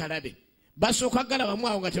katwala abakalabe. Basooka galabamu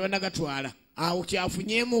awo nga tebanagatwala. Awo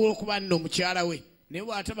kyafunyeemu olwokuba nno mukyala we. Naye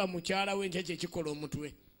bw'ataba mukyala we nkya kyekikola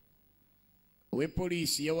omutwe. Owe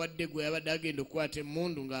poliisi yawadde gwe yabadde agenda okukwata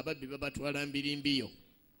emmundu ng'ababbi babatwala mbirimbiyo.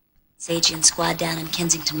 Sage and squad down in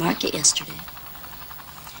Kensington Market yesterday.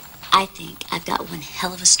 I think I've got one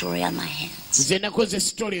hell of a story on my hands. Nze nakoze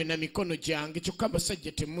story na mikono gyange kyokka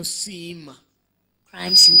abasajja temusiima.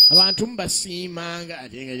 Crime syndicate. Abantu mbasiimanga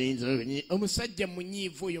ate nga linzo omusajja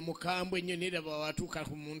munyiivu oyo mukambwe ennyo neraba watuuka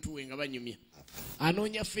ku muntu we nga banyumya.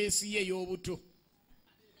 Anoonya feesi ye ey'obuto.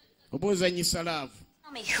 Oba ozanyisa laavu.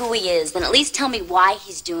 Tell me who he is, then at least tell me why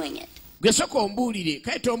he's doing it. Gwe sooka ombuulire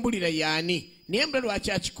kale tombulira yaani naye mbula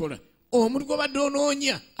lwaki akikola. Omuntu gw'obadde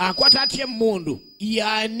onoonya akwata atya emmundu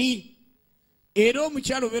yaani. Era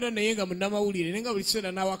omukyalo obeera naye nga munnamawulire naye nga buli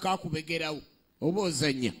kiseera n'awaka akubegerawo oba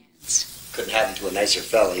ozannya. Couldn't happen to a nicer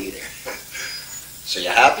fella either. So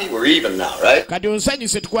you're happy? We're even now, right? Kati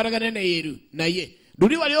onsanyuse tukwatagana naye.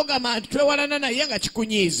 Luli wali ogamba nti twewalana naye nga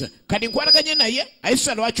kikunyiiza. Kati nkwataganye naye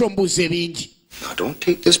ayisa lwaki ombuuza ebingi. Now don't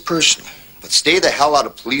take this personal, but stay the hell out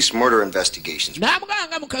of police murder investigations.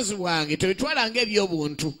 Naabwanga mukazi wange tebitwalanga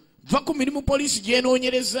eby'obuntu. Va ku mirimu poliisi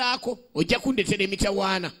gyenoonyerezaako ojja kundetera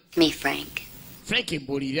emitawaana. Me, Frank. Frank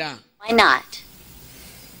mbuulira. Why not?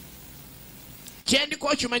 Kyendiko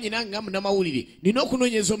okimanyi nange nga munnamawulire nina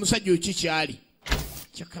okunoonyeza omusajja oyo kikyali.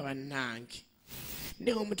 Kyokka bannange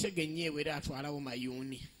ne omutega ennyeewo era atwalawo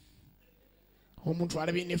mayuuni. Omuntu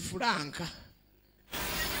alabye ne Fulanka.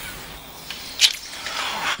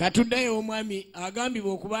 Katuddayo omwami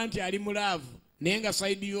agambibwa okuba nti ali mulaavu naye nga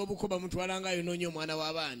sayidi y'obuko bamutwala nga ayonoonya omwana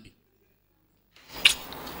w'abandi.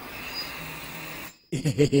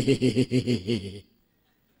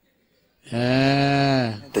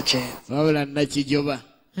 Wabula nakijoba.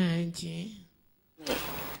 Anki.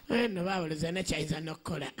 Eno baawuliriza nakyayinza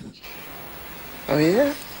n'okkola. Oh,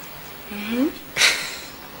 yeah?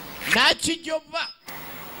 Nakijoba.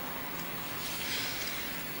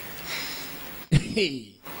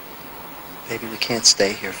 Maybe we can't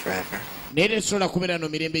stay here forever. Nere sola kubeera no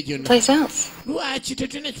mirembe gyonna. Place else. Lwaki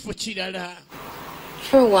tetulina kifo kirala?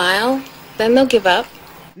 For a while, then they'll give up.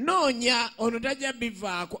 Noonya ono tajja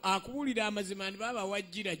bivaako akubuulira amazima ndi baba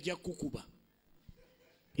wajjira ajja kukuba.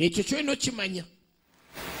 Ekyo kyolina okimanya.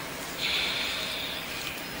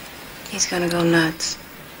 He's gonna go nuts.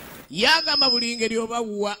 Yagamba buli ngeri oba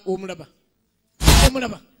wuwa omulaba.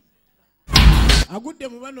 Omulaba. Agudde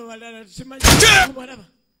mu bano balala simanyi omulaba.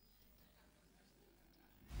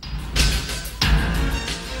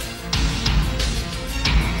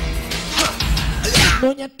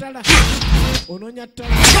 Noonya ttala. Onoonya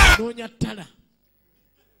ttala. Noonya ttala.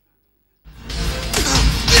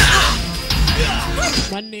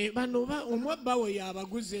 Banne bano omwabba we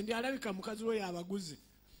yabaguze ndi alabika mukazi we yabaguze.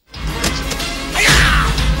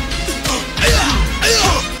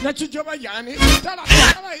 nakijoba yani tala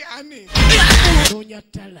yani nonya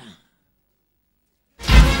tala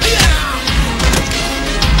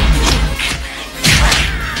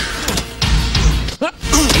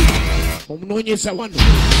omunonyeza wano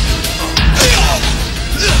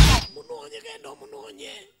munonye genda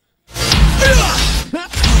omunonye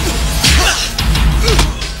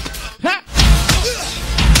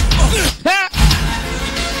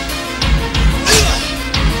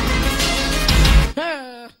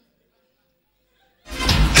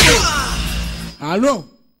Allo?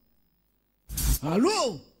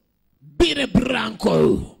 Allo? Bire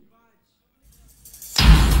Branco.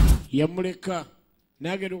 Yamuleka.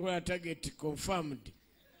 Nagenda okukola target confirmed.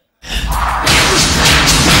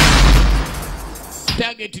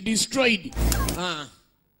 Target destroyed.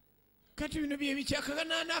 Kati bino bye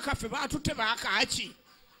bikyakagana n'akafe baatutte baakaaki.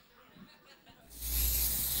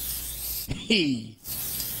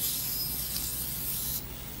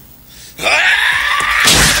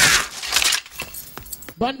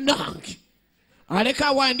 Bannange aleka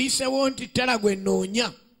awandiisewo nti ttala gwe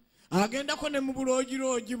nnoonya agendako ne mu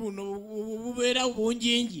buloogirogi buno bubeera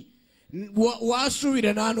bungingi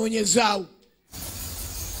wasuubira n'anoonyezaawo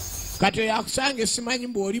kati oyo akusanga simanyi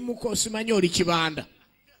bw'olimuko simanyi oli kibanda.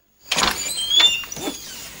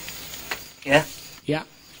 Yeah.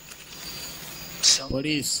 So?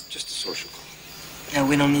 Police. Just a social call. No,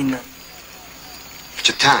 we don't need none.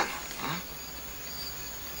 Chatan, huh?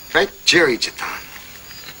 Right? Jerry Chatan.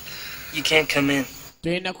 You can't come in.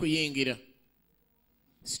 Tenda kuyingira.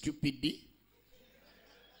 Stupid.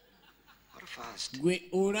 What if I asked? Gwe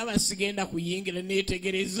olaba sigenda kuyingira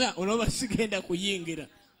neetegereza olaba sigenda kuyingira.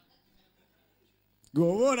 Gwe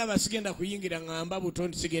olaba sigenda kuyingira ngamba buto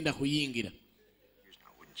nti sigenda kuyingira.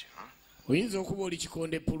 Oyinza okuba oli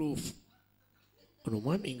kikonde proof. Ono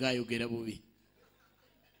mwami ng'ayogera bubi.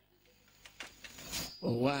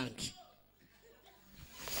 Owange.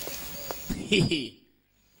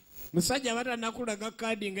 Musajja batanakulaga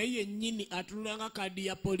kaadi nga ye nnyini atunula nga kaadi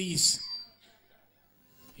ya poliisi.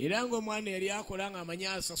 Era ng'omwana yali akola ng'amanyi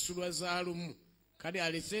asasulwa za lumu. Kale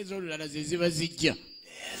alese ez'olulala ze ziba zijja.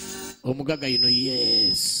 Omugaga yuno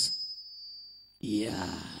yes.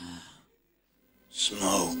 Yeah.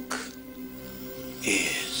 Smoke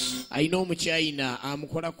is. Ayina omukyayina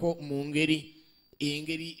amukolako mu ngeri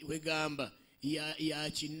wegamba ya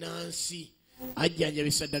kinnansi.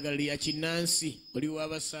 Ajjanjabisa ddagala lya kinnansi oli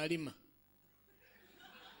w'Abasaalima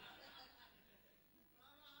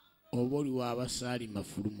oba oli w'Abasaalima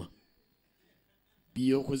fuluma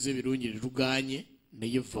byokoze birungi tetuganye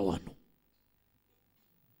naye vva wano.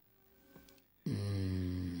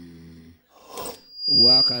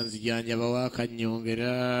 Waakanzijanjaba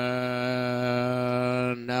waakannyongera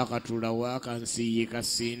n'akatula waakansiiyika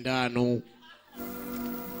sindaano.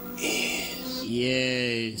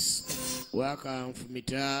 Yes.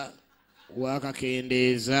 Wakanfumita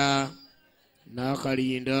wakakendeeza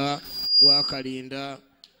n'akalinda wakalinda.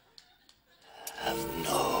 Have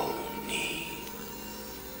no need.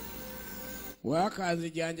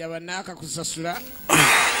 Wakanzijanjaba n'akakusasula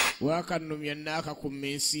wakannumya n'akakuma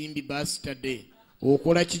ensimbi birthday.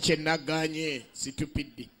 Okola ki kye nagganye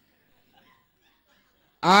stupid.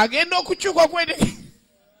 Agenda okukyuka kwede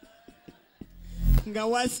nga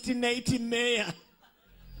worst night mayor.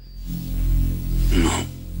 No.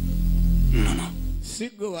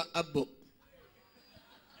 Sigwe wa abo.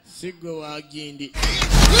 Sigwe wa gindi.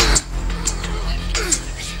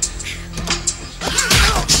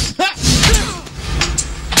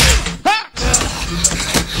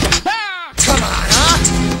 Come on, huh?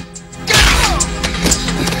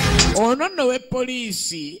 Ono nno we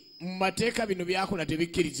poliisi mu mateeka bino byakola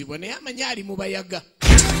tebikkirizibwa naye amanyi ali mu bayaga.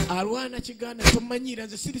 Alwana kiganda tomanyira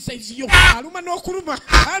nze siri saizi yo aluma n'okuluma.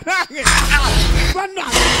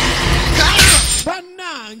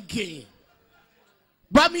 Bannange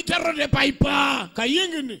bamita rode paipa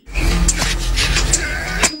kayingini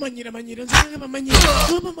manyira nze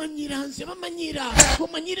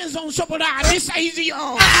bamanyira nze onsobola ali saizi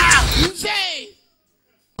yo nze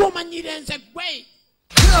kumanyira nze gwe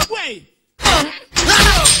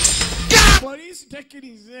Poliisi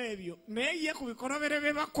tekkiriza ebyo naye ye ku bikolobere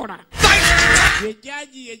bye bakola ye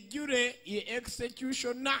jaji ye jure ye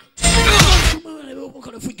executioner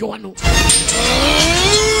omukalefu wano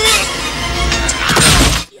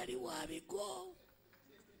yali wabigo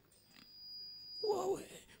wawe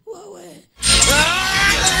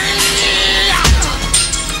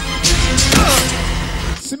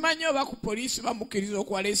simanyi oba ku poliisi bamukkiriza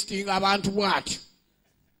okuarestinga abantu bw'atyo.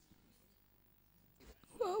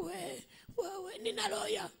 Nina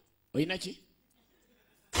lawyer. Oyina ki?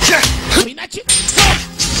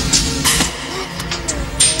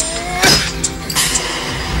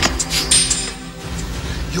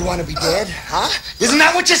 You want to be dead, huh? Isn't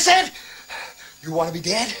that what you said? You want to be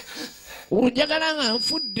dead? Onjagala nga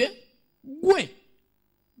nfudde gwe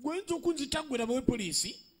nzo kunzitagwera bwe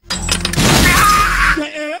poliisi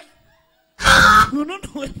ono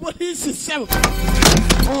we poliisi sebo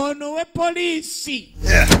ono we poliisi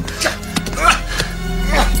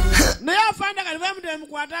naye afande kali bamudde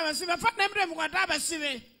mukwata abasibe afande mudde mukwata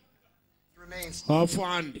abasibe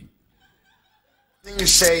afande Thing you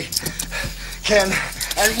say can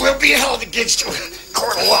and will be held against you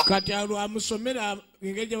court of law. Kati alwamusomera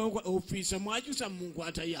engeri ofiisa mwakyusa mu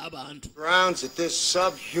nkwata y'abantu. Grounds that this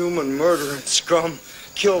subhuman murdering scum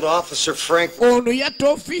killed Officer Frank. Ono yatta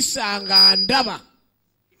ofiisa nga ndaba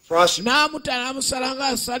n'amutala amusala nga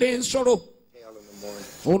asala ensolo.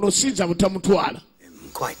 Ono sinza butamutwala.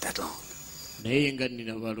 Quite that long. Naye nga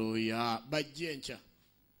nina balooya bajja enkya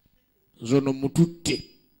zono mututte.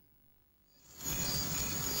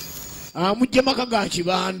 Amujja maka ga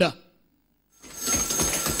kibanda.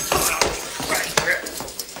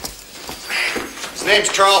 His name's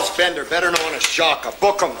Charles Bender, better known as Shaka.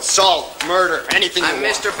 Book him, assault, murder, anything you want.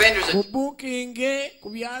 Mr. Bender's a... Bookinge ku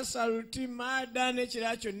byasaluti mada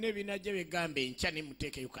n'ekirala kyonna ebinajja begamba enkya ne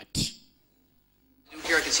muteekeyo kati.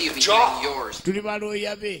 Here I can see you be getting yours. Tuli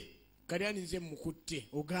balooya be kali aninze mukutte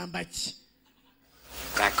ogamba ki?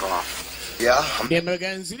 Back off. Yeah,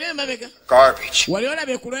 garbage. Wali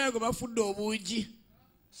olabye ku lwaya gwe bafudde obuugi.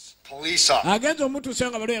 Police officer. Agenza omutuuse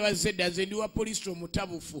nga balooya bazedde aze ndi wa poliisi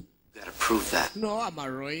omutabufu. Gotta prove that. No, I'm a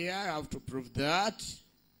lawyer. I have to prove that.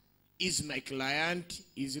 Is my client.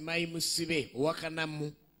 Is my musibe.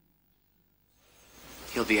 Wakanamu.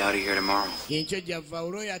 He'll be out of here tomorrow. Yencho java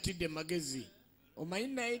lawyer atidde magezi. Omanyi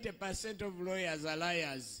 90% of lawyers are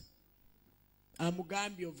liars.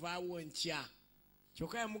 Amugambye ovaawo nkya.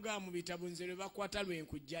 Kyokka yamugamba mu bitabo nze lwe bakwata lwe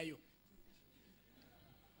nkujjayo.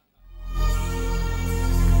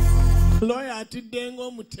 Lawyer atidde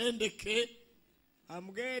ng'omutendeke.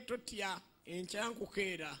 Amugee totya enkya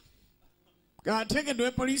nkukeera. Ategedde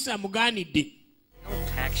we poliisi amugaanidde.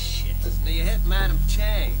 Pack shit. Listen to your head, Madam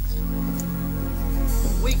Chang's.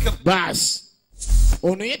 Baasi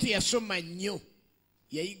ono ye teyasoma nnyo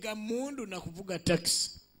yayiga mundu na kuvuga taxi.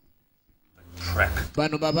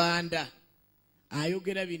 Bano babanda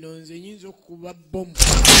ayogera bino nze nyinza okuba bomu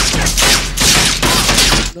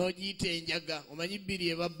n'ogiyita enjaga omanyi bbiri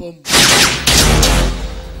eba bomu.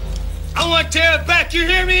 I want to tear her back, you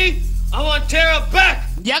hear me? I want to tear her back.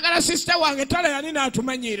 Njagala sister wange tala yani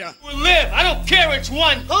n'atumanyira. We'll live. I don't care which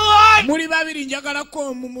one. Muli babiri njagalako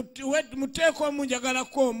omu muteeko omu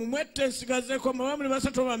njagalako omu mwette nsigazeeko omu bamuli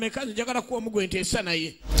basatu bameka njagalako omu gwe nteesa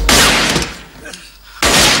naye.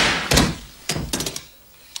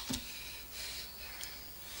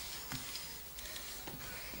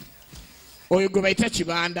 Oyo gwe bayita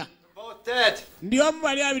kibanda. Ndi omu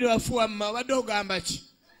bali abiri bafuwa mma obadde ogamba ki?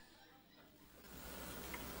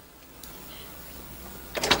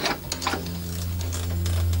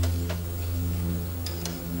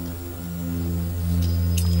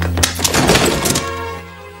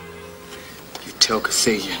 Tell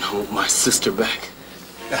𝗬𝗃𝗍𝗆 and hold my sister back.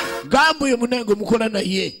 Gambo yo munange mukola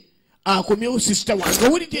naye akomyewo sister wange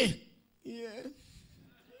owulidde?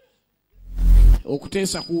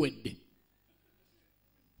 Okuteesa kuwedde.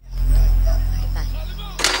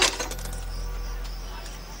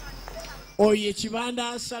 Oyo ekibanda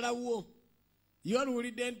asalawo ye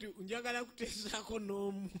oluwulidde nti njagala kuteesaako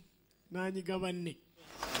n'omu n'anyiga banne.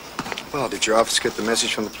 Well, did your office get the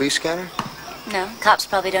message from the police scanner? No, cops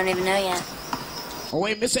probably don't even know yet.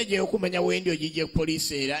 Owe message okumanya wendi ogijje ku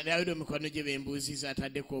poliisi era nayo emikono gye bembuuziza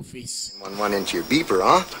ataddeko office. 111 into your beeper,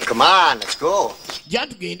 huh? Come on, let's go.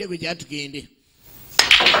 Jatugende gwe jatugende.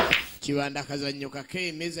 Kibanda kazannyo kake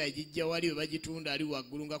emeza ejijja wali we bagitunda ali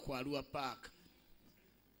waggulu nga ku Arua Park.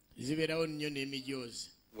 Zibeerawo nnyo n'emijoozi.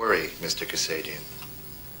 Worry, Mr. 𝗍𝗃𝗍𝗆.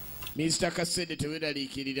 Mr. Kasede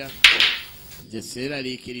teweeraliikirira. Nze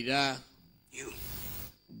seeraliikirira.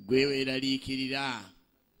 Gwe weeraliikirira.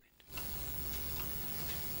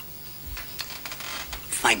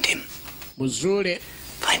 Find him. Muzuule.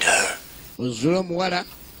 Find her. Muzuule omuwala.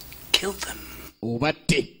 Kill them.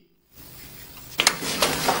 Obatte.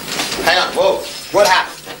 Hang on, whoa. What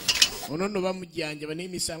happened? Ono nno bamujjanjaba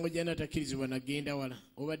n'emisango gy'anatakkirizibwa nagenda wala.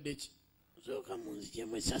 Obadde ki? Sooka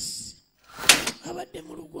munzigyamu esasi. Abadde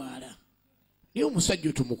mu lugwala. Naye omusajja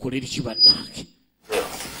otumukolera ki bannange?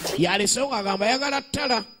 Yalesewo ng'agamba ayagala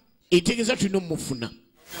ttala. Entegeeza tulina omufuna.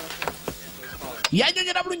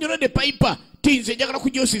 Yanjogera bulungi olwedde payipa ti nze njagala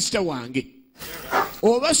kujjayo sister wange.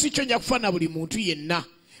 Oba si kyo nja kufa na buli muntu yenna.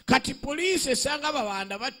 Kati poliisi esanga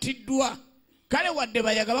babanda battiddwa. kale wadde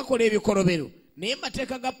bayaga bakola ebikolobero naye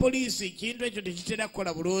mateeka ga poliisi kintu ekyo tekitera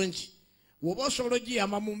kukola bulungi woba osobola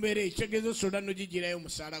ogiyama mu mbeera ekitegeeza osobola nogigirayo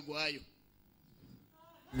omusaala gwayo.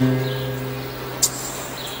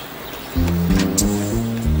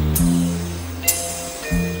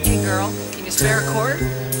 Hey girl, can you spare a cord?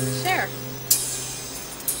 Sure.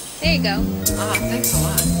 There you go. Ah, thanks a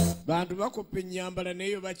lot. Bantu bakopa ennyambala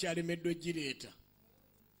naye bakyalemeddwa ogireeta.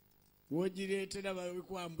 Wogireetera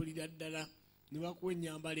bakwambulira ddala ne bakuwa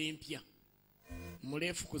ennyambala empya.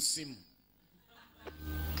 Muleefu ku ssimu.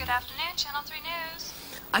 Good afternoon, Channel 3 News.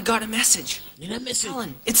 I got a message. Nina message.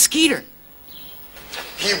 Helen, it's Skeeter.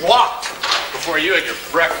 He walked before you had your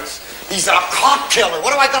breakfast. He's a cop killer.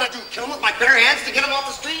 What do I gotta do? Kill him with my bare hands to get him off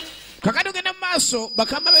the street? Kakati genda maaso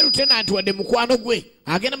bakamba be lieutenant wadde mukwano gwe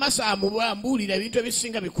agenda maaso ambuulira ebintu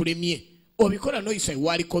ebisinga bikulemye obikola noyisa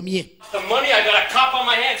walikomye. The money, I got a cop on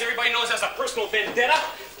my hands. Everybody knows that's a personal vendetta.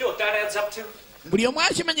 You know what that adds up to? Buli omu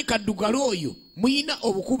akimanyi kaddugala oyo muyina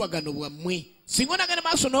obukubagano bwammwe singa onagenda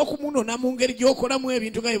maaso n'okumunona mu ngeri gy'okolamu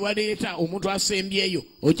ebintu nga bye bwaleeta omuntu asembyeyo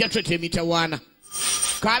ojja tweta emitawaana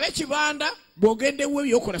kaabe kibanda bw'ogenda ewe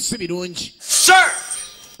ebyokola si birungi. Sir!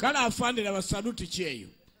 Kale afaanira basaluti ki eyo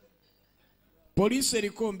poliisi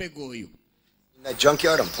eriko mbega oyo. In that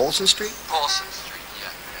junkyard on Polson Street? Polson Street,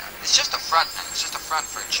 yeah. It's just a front, man. It's just a front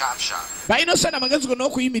for a chop shop. balina osana amagezi gonna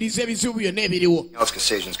okuyimiriza ebizibu byonna ebiriwo.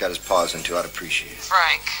 𝗠liche𝗃𝗶𝗄𝗆's got his paws into. I'd appreciate it.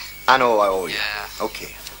 Frank. I know I owe you. Yeah.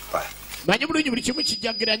 Okay, bye. Manyi bulungi buli kimu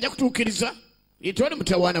kijjagira nja kutuukiriza itwale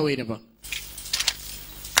mutawaana weeraba.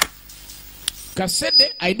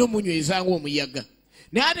 Kasede alina omunyweza ng'omuyaga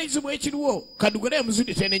naye ate ekizibu ekiriwo kaddugala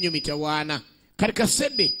yamuzudde talina nnyo mitawaana kale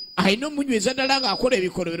Kasede alina omunyweza ddala ng'akola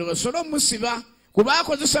ebikolobero basobole omusiba kuba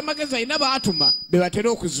akozesa amagezi alina baatuma be batera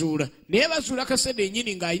okuzuula naye bazuula Kasede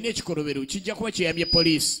ennyini ng'alina ekikolobero kijja kuba kyeyambye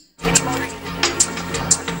poliisi.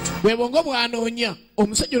 bwe bwongo bw'anoonya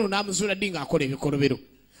omusajja ono n'amuzuula ddi ng'akola ebikolobero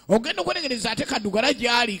ogenda okwetegereza ate kaddugala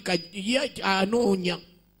gy'ali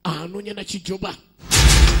anoonya na kijoba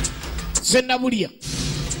Sennabulya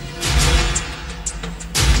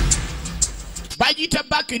bagiyita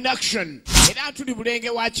back in action era tuli bulenge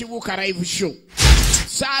wa Kibuuka live show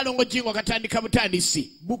Ssaalongo Jingo katandika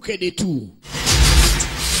butandisi Bukede 2.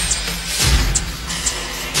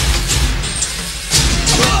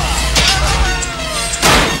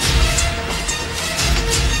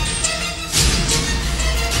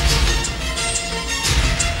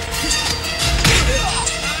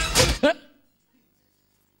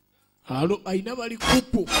 Halo aina bali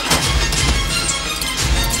kupu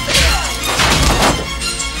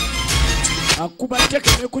akuba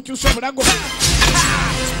teke ne kukyusa mulago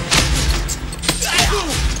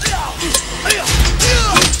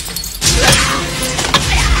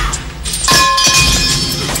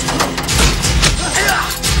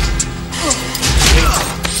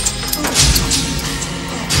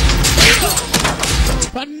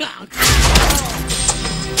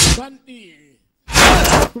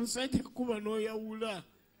Musajja kuba n'oyawula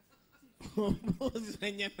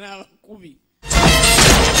ozanya n'abakubi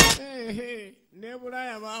ne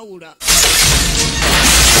Bulaaya baawula.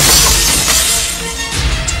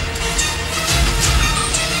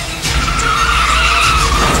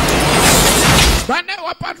 Banne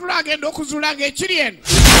wapatula agenda okuzuula ng'ekiri eno.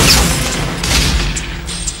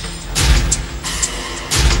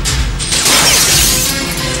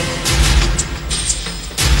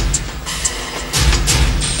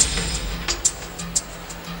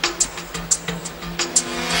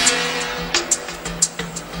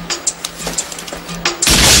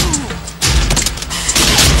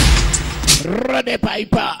 Rode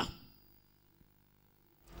Piper.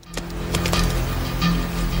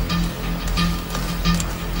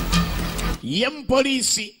 Yem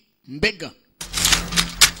polisi mbega.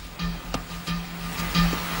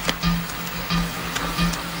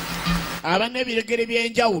 Abana ebiregere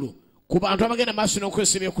by'enjawulo ku bantu abagenda maaso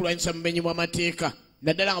n'okozesa ebyokulwanyisa mu bumenyi bw'amateeka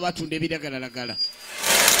naddala nga batunda ebiragalalagala.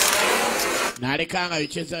 N'aleka nga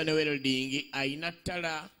yokyeza ne welding ayina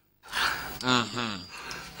ttala.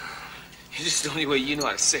 Is this the only way you know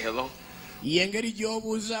how to say hello? Yengeri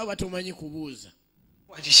gy'obuuza batomanyi kubuuza.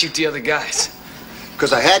 Why'd you shoot the other guys?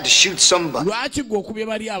 Because I had to shoot somebody. Lwaki gwe okubye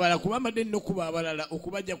bali abalala kuba mbadde nnina okuba abalala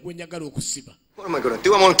okubajja gwe njagala okusiba. What am I going to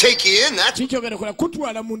do? I'm going to take you in. That's Kikyogera kola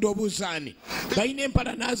kutwala munda obuusaani. Balina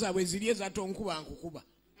empalana zaabwe ziri ezate onkuba nkukuba.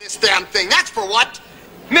 this damn thing. That's for what?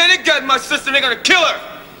 Man, they got my sister. They're gonna kill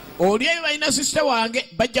her. Oli eyo balina sisita wange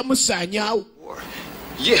bajja musaanyaawo.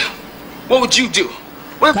 Yeah. What would you do?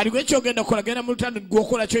 Kali gwe kyogenda kukola genda mu lutanda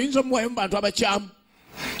gw'okola kyoyinza omuwaayo mu bantu abakyamu.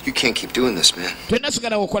 You can't keep doing this, man.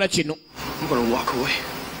 Tonasigala okola kino. I'm gonna walk away.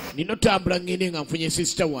 Nina otambula ngende nga nfunye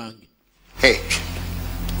sisita wange. Hey.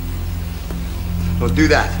 Don't do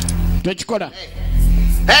that. Tochikola.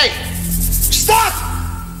 Hey! Stop!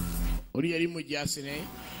 Oli yali mujasi naye.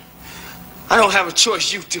 I don't have a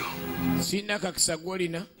choice, you do. Sina kakisa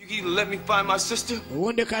gwolina. You can either let me find my sister,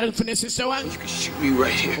 Owonde kale nfune sister wange. you can shoot me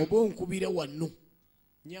right here. Oba onkubira wano.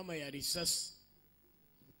 Nyama ya risasi.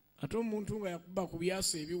 Ate omuntu nga yakuba ku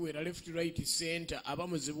byasa ebiwera left right center aba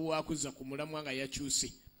muzibu wakuza ku mulamwa nga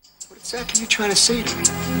yakyuse. What exactly are you trying to say to me?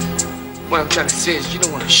 What I'm trying to say is you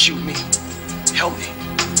don't want to shoot me. Help me.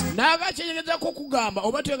 Naga kyenyegezako kugamba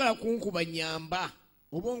oba tegala kunkuba nyamba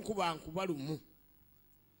oba onkuba nkuba lumu.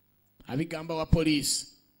 Abigamba wa police.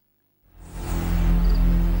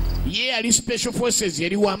 Ye ali special forces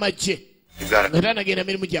yali wa majje. Nga nagenda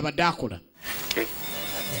mirimu gy'abadde akola.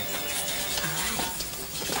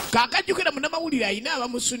 Kakajjukira munnamawulire ayina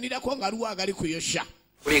abamusunirako nga aliwo agali kuyosha.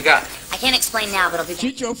 What do you got? I can't explain now, but I'll be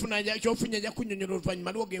back. Kyofunye ajja kunnyonnyola oluvannyuma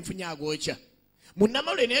aliwo genfunye agokya.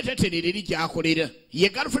 Munnamawulire naye tatereera eri gy'akolera. Ye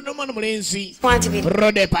girlfriend omwana mulenzi.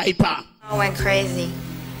 𝗬𝗲𝗍𝗶𝗆. All went crazy.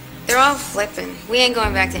 They're all flipping. We ain't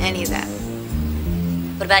going back to any of that.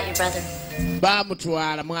 What about your brother?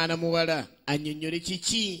 Baamutwala mwana muwala annyonnyole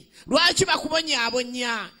kiki. Lwaki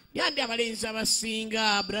bakubonyaabonya? Yandi abalenzi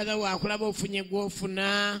abasinga brother waakulaba ofunye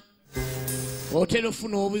gw'ofuna. Otera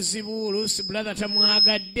ofuna obuzibu oluusi brother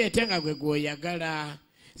tamwagadde ate nga gwe gw'oyagala.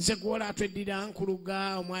 Nze gwola atweddira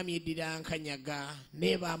nkuluga omwami yeddira nkanyaga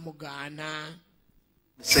naye baamugaana.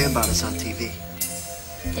 Say about us on TV.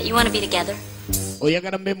 That you want to be together?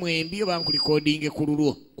 Oyagala mbe mwembi oba nkulikodinge ku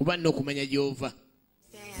lulwo kuba nina okumanya gy'ova.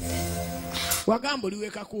 Wagamba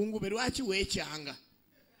oliweka ku ngube lwaki weekyanga?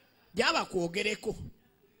 Gyaba kwogereko.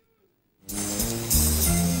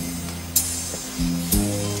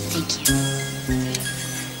 Thank you.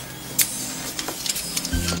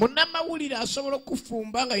 Munnamawulire asobola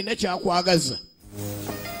okufumba nga alina kyakwagaza.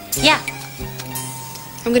 Yeah.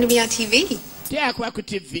 I'm going to be on TV. Tyakuba ku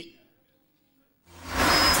TV.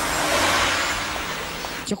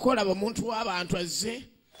 Kyokka olaba omuntu w'abantu azze,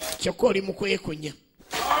 kyokka oli mu kwekonya.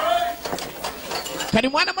 Kati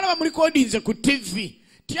mwana mulaba mulikodinze ku TV.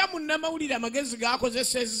 Tya munnamawulire amagezi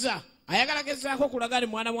g'akozesezza. Ayagala gezaako okulaga nti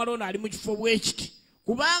mwana muwala ono ali mu kifo bwe kiti.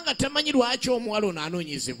 Kubanga tamanyi lwaki omuwala ono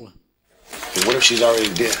anoonyezebwa. What if she's already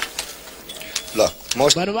dead? Look,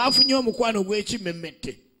 most bano baafunye omukwano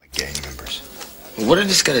gw'ekimmemmette. gang members. What did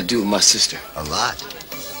this got to do with my sister? A lot.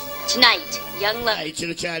 Tonight, young love.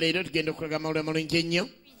 Ekiro kya leero tugenda okulaga amawulire amalungi ennyo.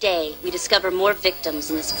 Day, we discover more victims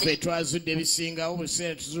in this Ffe twazudde ebisingawo buli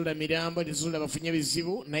kiseera tuzuula mirambo tezuula bafunye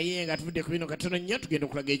ebizibu naye nga tuvudde ku bino katono nnyo tugenda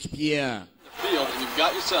okulaga ekipya.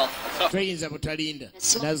 Tweyinza butalinda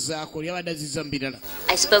nazzaako oli abadde azizza mu birala.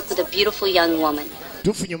 I spoke with a beautiful young woman.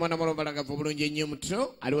 Tufunye omwana muwala omubalagavu obulungi ennyo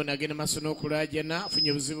muto aliwo nagenda maaso n'okulaajana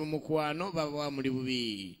afunye obuzibu mu mukwano baba bamuli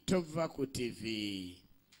bubi. Tova ku TV.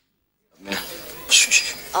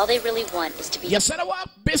 All they really want is to be. Yasalawo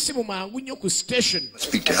besi mu mangu nnyo ku station.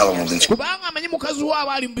 Speak to Helen Wilson. Kubanga amanyi mukazi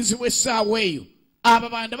waabo ali mu buzibu essaawa eyo. Abo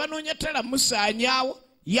banda banoonya ttala musaanyaawo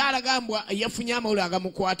yalagambwa yafunye amawulire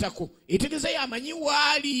agamukwatako. Etegeeza yamanyi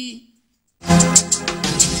waali.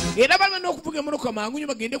 Era balina n'okuvuga emmotoka mangu nnyo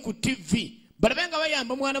bagende ku TV. Balabe nga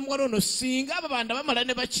bayamba mwana muwala ono singa abo banda bamala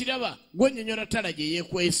ne bakiraba gwennyonnyola ttala gye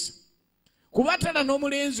yeekwesa. Kuba ttala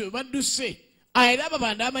n'omulenzi we badduse. Era abo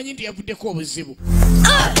banda amanyi nti yavuddeko obuzibu.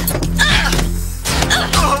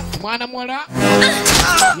 Mwana muwala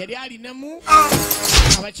yali alinamu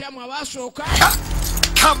abakyamu abaasooka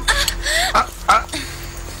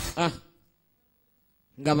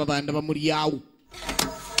nga babanda bamulyawo.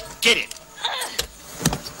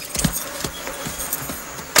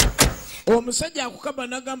 Omusajja akukaba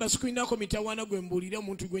n'agamba sikulinako mitawaana gwe mbuulire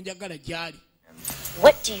omuntu gwe njagala gy'ali.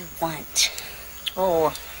 What do you want?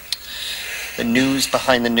 Oh, the news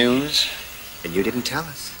behind the news. And you didn't tell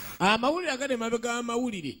us. Amawulire agali emabega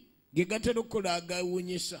amawulire ge gatera okukola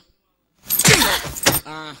agawunyisa.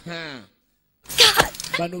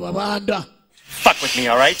 Bano babanda. Fuck with me,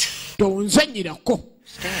 all right? Tonzanyirako.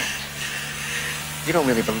 You don't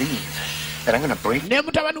really believe that I'm gonna break. Ne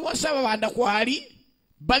mutabani wa Ssaababanda kwali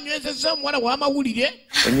banywezezza omuwala w'amawulire.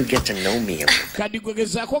 When you get to know me a little. Kadi gwe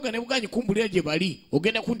gezaako nga ne buganyi kumbulira gye bali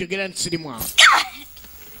ogenda kuntegeera nti sirimu awo.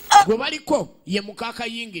 Gwe baliko ye mukaaka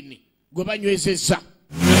yingini gwe banywezezza.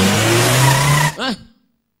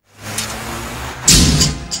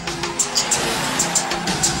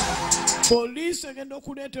 Poliisi egenda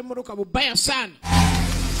okuleeta emmotoka bubaya sana.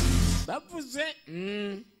 Bavuze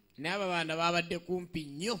n'abo baana babadde kumpi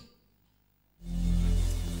nnyo.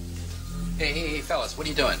 Hey, fellas, what are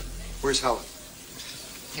you doing? Where's Helen?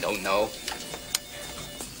 I don't know.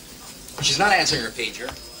 She's not answering her pager.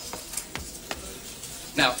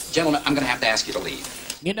 Now, gentlemen, I'm going to have to ask you to leave.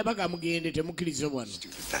 Ngenda baga mugende temukirize wano.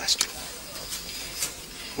 Stupid bastard.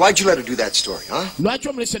 Why'd you let her do that story, huh? Lwaki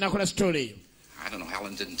omulese nakola story? I don't know.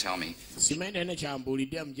 Helen didn't tell me. Simanyi nana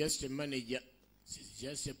kyambulidde. I'm just a manager. She's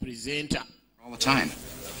just a presenter. All the time.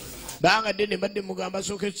 Banga dde ne mbadde mugamba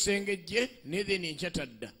sooka ekisengejje ne then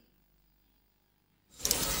enkyatadda.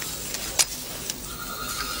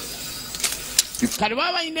 Kale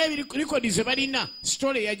baba balina ebirikodi ze balina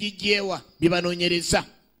story yagijjeewa bye banoonyereza.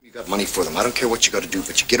 You got money for them. I don't care what you got to do,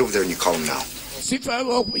 but you get over there and you call them now. Sifa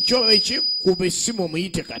ekyo eki kuba essimu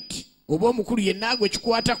omuyite kati. Oba omukulu yenna agwe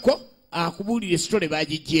ekikwatako akubuulira story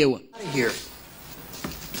bagijjeewa.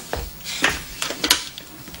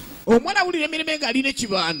 Omwana awulira emirembe ng'alina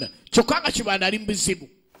ekibanda kyokka nga kibanda ali mu buzibu.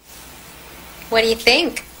 What do you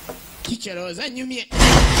think? Kikyalowooza nnyumye.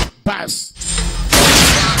 Bas.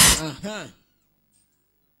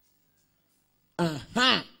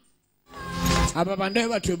 Abo bandabe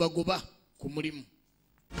batwe bagoba ku mulimu.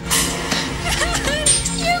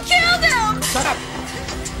 You killed him! Shut up!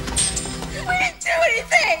 We didn't do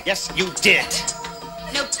anything! Yes, you did.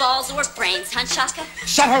 No balls or brains, huh, Shaka?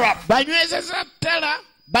 Shut her up! Banywezeza ttala,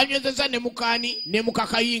 banywezeza ne mukaani ne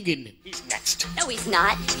mukakayingine. He's next. No, he's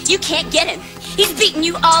not. You can't get him. He's beating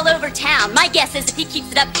you all over town. My guess is if he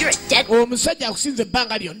keeps it up, you're a dead... Omusajja akusinze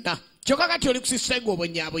ebbanga lyonna. Kyokka kati oli kusisita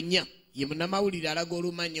ng'obonyaabonya. Ye munnamawulire alaga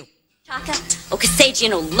olumanyo. Shaka? Oh,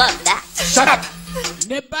 Ksagin will love that. Shut up!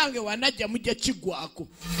 Nebbange wanajja mujja kiggwako.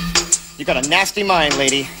 You got a nasty mind,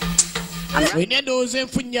 lady. Olina endowooza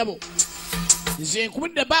enfunnyabo. Nze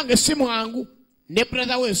nkubudde ebbanga si mwangu. Ne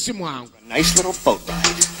brother we si mwangu. Nice little boat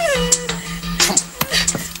ride.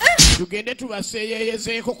 Tugende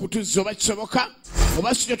tubaseeyeeyezeeko kutuzza oba kisoboka.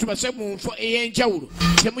 Oba sityo tubase mu nfo ey'enjawulo.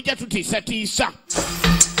 Temujja tutiisatiisa.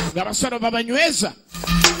 Nga basalo babanyweza.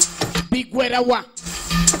 Bigwerawa.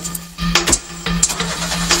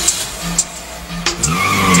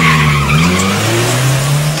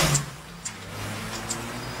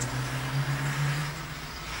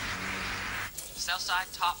 Southside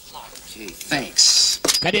top floor. Gee, thanks.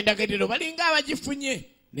 Kale endagiriro balinga abagifunye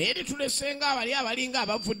naye tetulesenga abali abalinga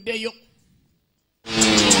abavuddeyo.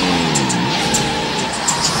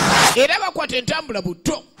 Era bakwata entambula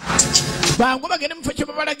buto. Bangu bagende mu kifo kye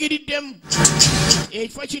babalagiriddemu.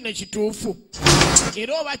 Ekifo kino kituufu.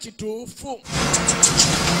 Era oba kituufu.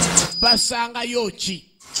 Basangayo ki?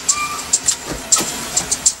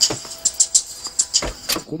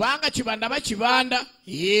 Kubanga kibanda bakibanda.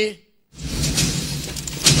 Ye.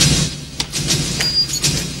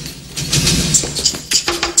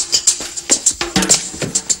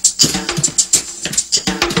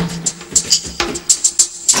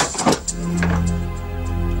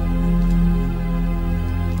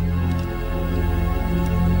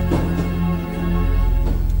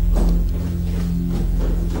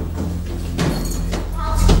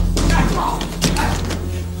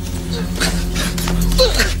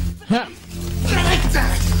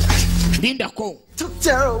 Lindako. Took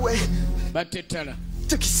Tara away. Batte Tara.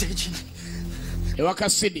 Took Ksagin. Ewaka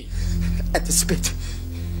Sidi. At the spit.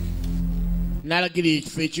 N'alagira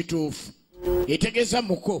ekifo ekituufu. Yetegeeza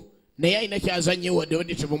muko naye alina kyazannyo wadde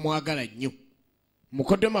wadde tebamwagala nnyo.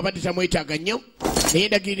 Mukoddomu abadde tamwetaaga nnyo naye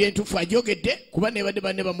endagiriro entuufu agyogedde kuba ne badde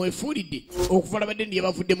banne bamwefuulidde okuvala badde ndiye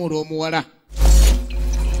bavuddemu olw'omuwala.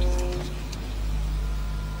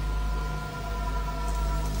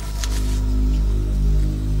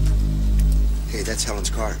 Hey, that's Helen's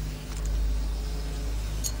car.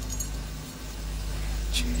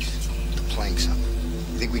 Jeez, the plank's up.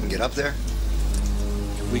 You think we can get up there?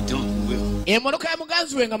 If we don't, we will. Emotoka ya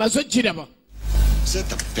muganzi we nga maze ogiraba. Is that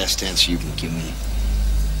the best answer you can give me?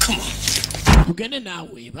 Come on. Tugende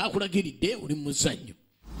naawe baakulagiridde oli mu muzannyo.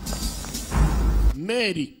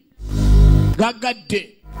 Mary gagadde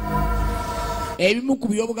ebimu ku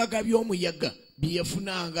by'obugagga by'omuyaga bye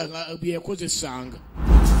yafunanga bye yakozesanga.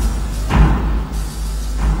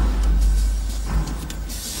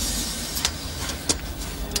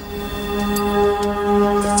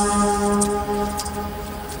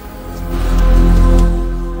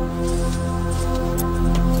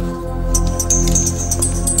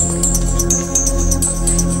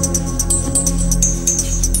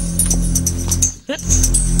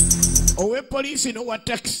 Owe poliisi n'owa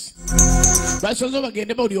taxi basoze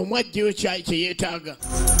bagende buli omu aggyeyo kye yeetaaga.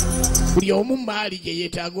 Buli omu maali gye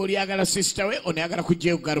yeetaaga. Oli ayagala sister we ono ayagala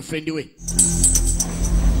kuggyeyo girlfriend we.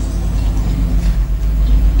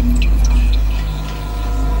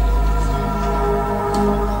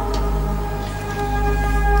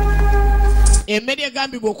 Emmere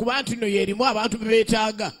egambibwa okuba nti nno yeerimu abantu be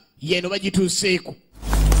beetaaga yeeno bagituuseeko.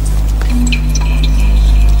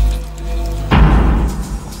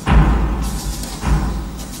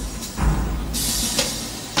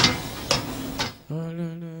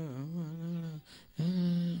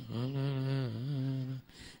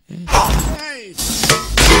 Hey.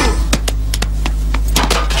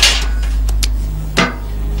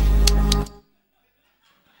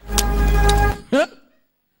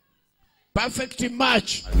 Perfect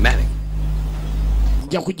match.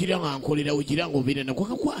 Nja kugira nga nkolera ugira nga obeera nako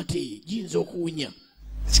kakwate jiyinza okuwunya.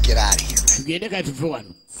 Tugende kati tuve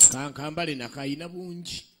wano. Kankambale nakayina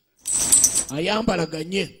bungi.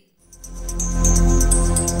 Ayambalaganye.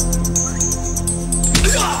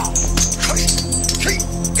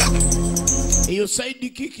 Eyo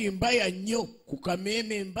sidekick mbaya nnyo ku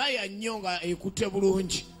kameme, mbaya nnyo nga ekutte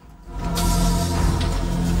bulungi.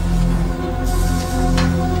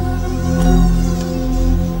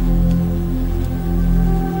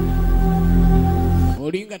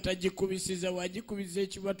 Olinga tagikubisiza wagikubisa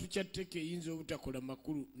ekibatu kya tteke eyinza obutakola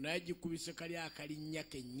makulu naye agikubise kali akalinnya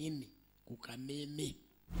kennyini ku kameme.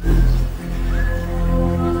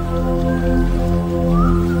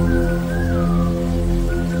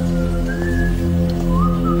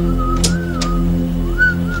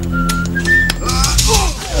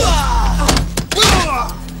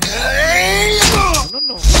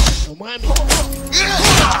 No, omwami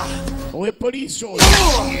owe poliisi oyo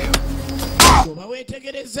oba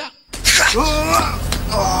weetegereza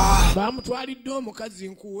bamutwalidde omukazi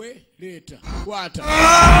nkuwe leeta kwata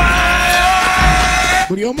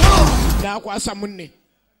buli omu n'akwasa munne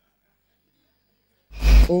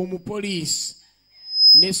omupoliisi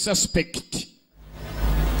ne suspect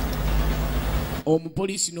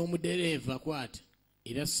omupoliisi n'omudereeva kwata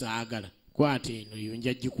era saagala kwata eno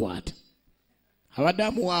yonja gikwata abadde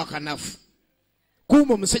amuwa akanafu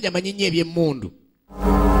kuuma omusajja manyinnyo ebyemmundu.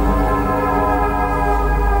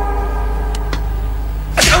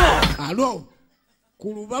 Alo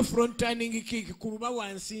kuluba front turning kick kuluba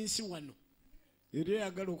wansinsi wano era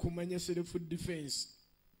yagala okumanya self defense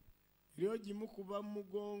lyo gimukuba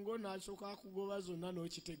mugongo n'asooka akugoba zonna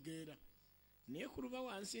n'okitegeera naye kuluba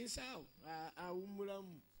wansinsi awo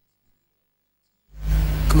awumulamu.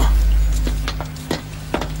 Come on.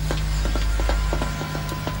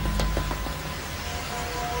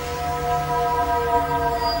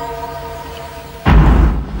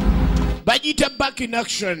 Bajita back in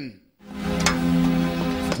action.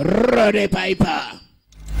 Roddy Piper,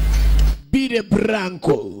 Billy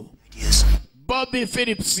Branco, Bobby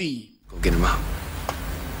Phillips. Go get him out.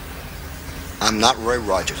 I'm not Roy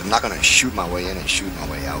Rogers. I'm not going to shoot my way in and shoot my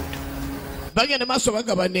way out. Bagenda maso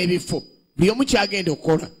bagaba n'ebifo buli omu kyagenda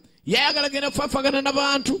okukola yayagala genda fafagana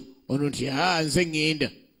n'abantu ono nti nze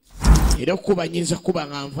ŋŋenda era okukuba nyinza kuba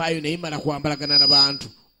nga nvaayo naye mala kwambalagana n'abantu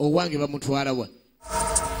owange bamutwala wa.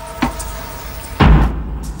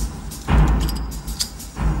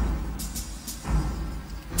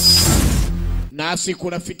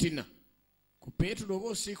 N'asiikula fitina ku Peetero oba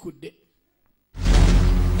osiikudde.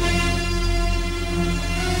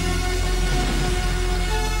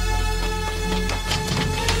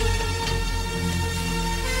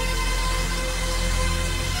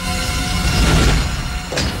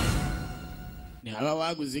 Ne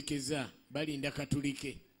abawaguzikiza balinda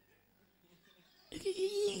katulike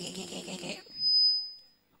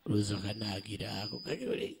olowooza kanaagira ako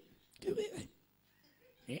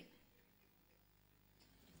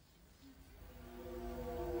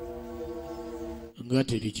nga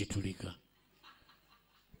teri kitulika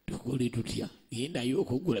tukole tutya gendayo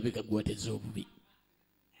okugulabika gwateza obubi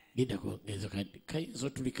genda kongeza kayinza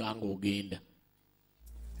otulika nga ogenda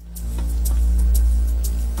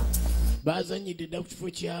bazanyidde dda ku kifo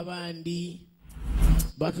ky'abandi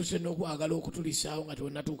batuse n'okwagala okutulisaawo nga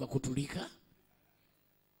tewannatuuka kutulika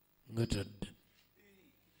nga tadda.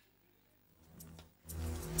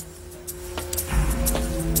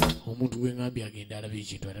 Omuntu gwengambye agenda alaba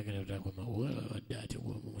ekintu atagenda tutakoma wadde ate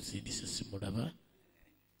musindisa simulaba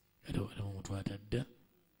ate wala omuntu atadda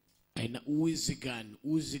alina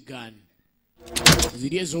uzigan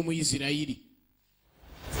ziri ez'omuyisirayiri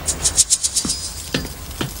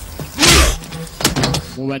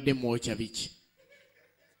mubadde mwokya biki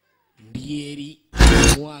ndi eri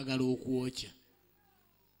mwagala okwokya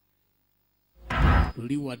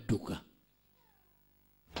luli wadduka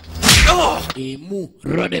emu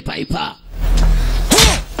Roddy Piper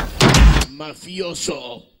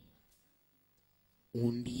mafioso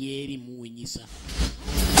undi eri muwenyisa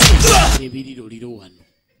ebiriro liro wano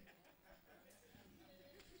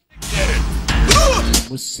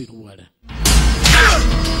musiruwala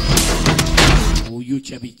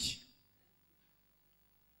oyokya biki.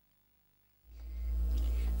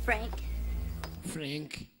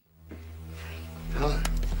 Frank.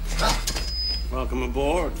 Welcome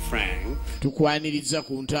aboard, Frank. Tukwaniriza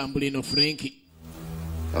ku ntambula eno Frank.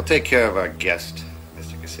 I'll take care of our guest,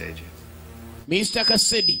 Mr. Kasseji. Mr.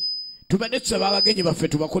 Kasseji, tubadde tusaba abagenyi baffe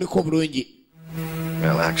tubakoleko obulungi.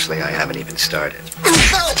 Well, actually, I haven't even started.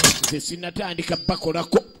 Nze sinnatandika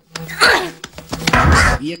bakolako.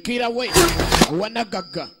 Yekira we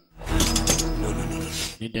wanagagga.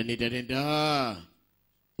 Nenda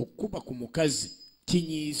okuba ku mukazi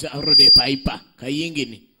kinyiiza 𝗬𝗲𝗍𝗆𝗆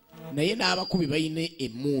kayingini naye n'abakubi bayine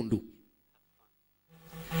emmundu.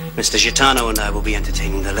 Mr. Gitano and I will be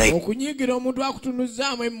entertaining the lake. Okunyigira omuntu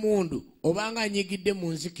akutunuzaamu emmundu obanga anyigidde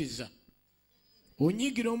mu nzikiza.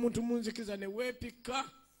 Onyigira omuntu mu nzikiza ne weepika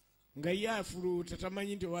nga ye afuluuta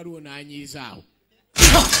tamanyi nti waliwo n'anyiizaawo.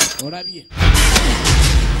 Olabye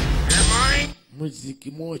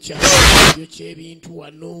muziki mwokya yokya ebintu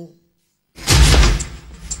wano.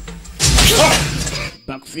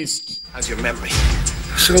 Back fist. How's your memory?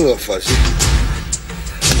 Still a little fuzzy.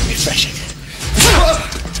 Refresh it.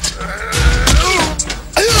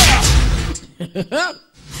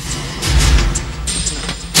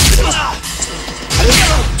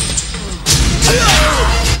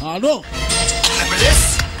 Hello. Remember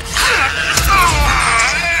this?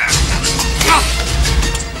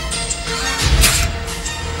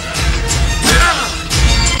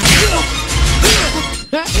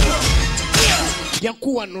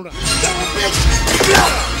 Yakuwanura.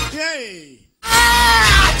 Hey.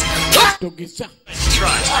 Togisa. Let's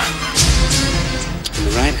try. In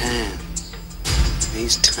the right hand,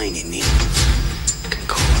 these tiny needles can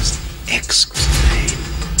cause exquisite pain.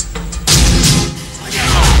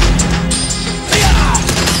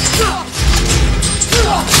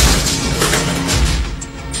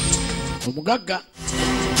 Omugagga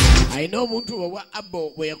ayina omuntu owa abo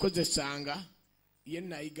bwe yakozesanga ye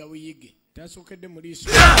nayiga buyige tasookedde mu liiso.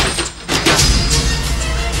 I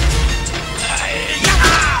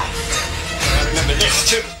remember this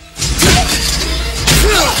too.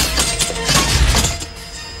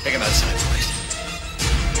 Take him outside, boys.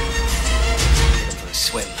 Take him for a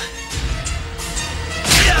swim.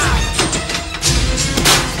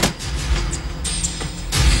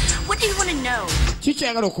 What do you want to know? Kiki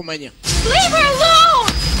ayagala okumanya? Leave her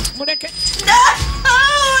alone! Muleke.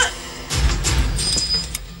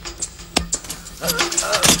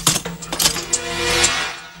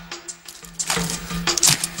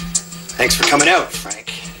 Thanks for coming out,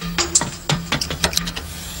 Frank.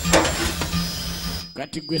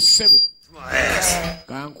 Kati gwe ssebo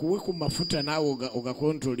kankuwe ku mafuta naawe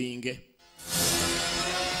ogakontrolinge.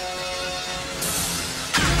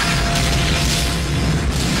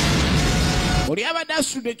 Oli abadde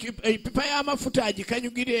asudde epipa y'amafuta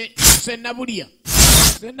agikanyugire Sennabulya.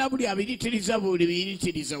 Sennabulya abiyitiriza buli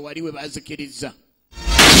biyitiriza wali we bazikiriza.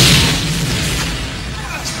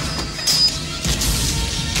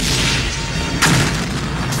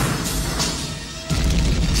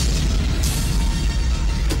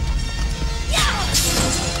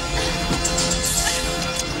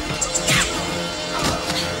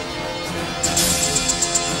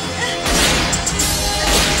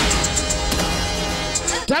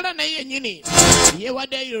 Tala naye yennyini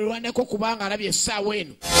yeewadde yirwaneko kubanga alabye essaawa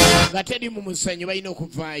eno nga teri mu musanyu balina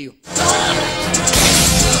okuvaayo.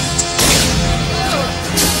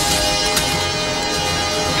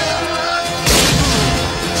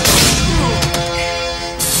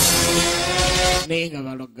 Naye nga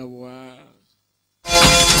balogabwa.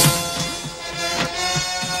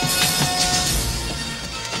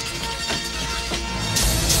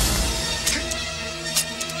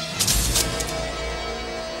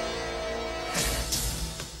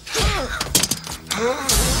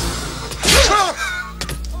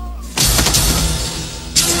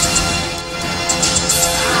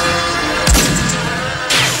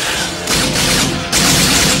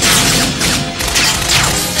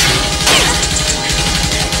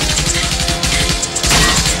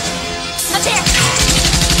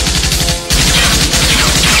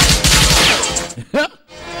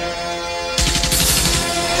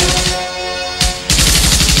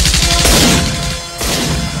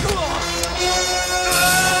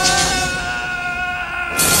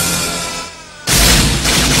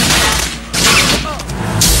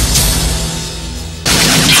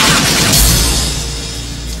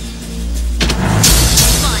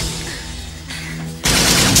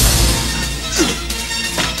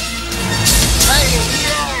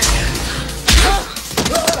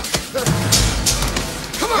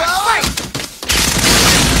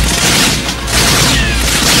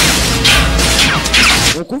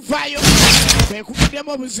 Okuvaayo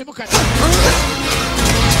kwekuvuddemu obuzibu kati.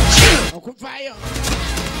 Okuvaayo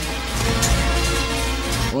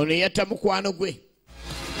ono yatta mukwano gwe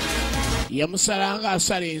yamusalanga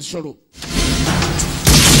asala ensolo.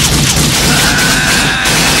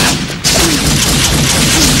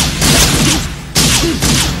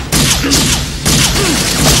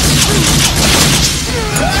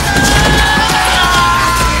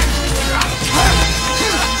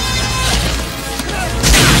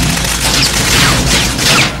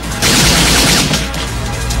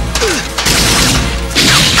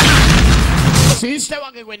 sister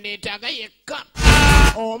wange gwe neetaaga yekka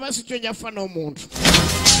oba sikyo nyafa n'omuntu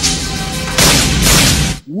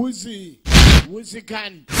wuzi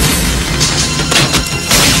kan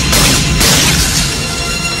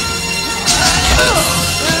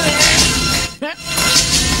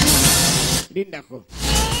lindako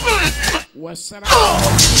wasala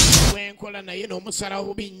wenkola naye n'omusala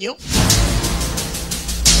bubi nnyo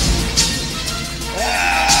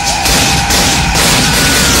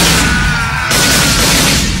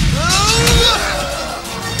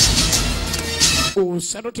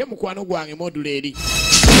osalote mukwano gwange modula eri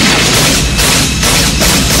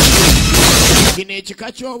kino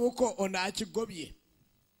ekika ky'obuko ono akigobye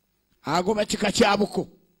agoba kika kya buko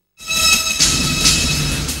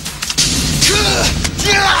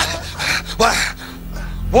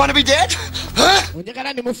Wanna be dead? Huh?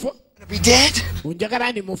 Unjagala ndi mufu? Wanna be dead?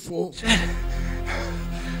 Unjagala ndi mufu?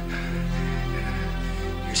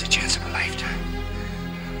 Here's a chance of a lifetime.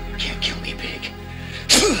 You can't kill me, pig.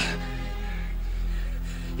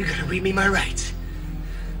 You gotta read me my rights.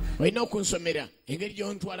 Olina okunsomera engeri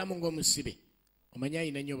gy'ontwalamu ng'omusibe omanye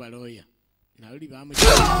alina nnyo balooya naluli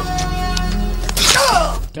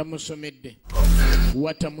tamusomedde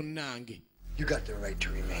wata munnange. You got the right to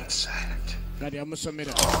remain silent. Kati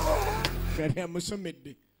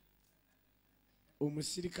amusomedde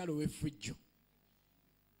omusirikale w'effujjo.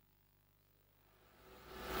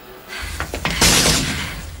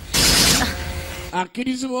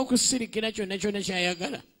 Akkirizibwa okusirikira kyonna kyonna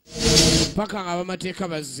ky'ayagala paka nga bamateeka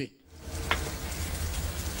bazze.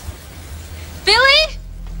 Billy?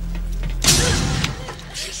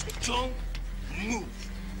 Don't move.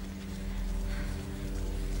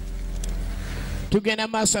 Tugenda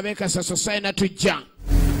maaso abeekasaso sayina tujja.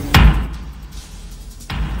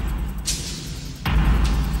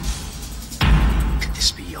 Could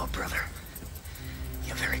this be your brother?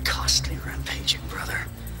 Your very costly rampaging brother.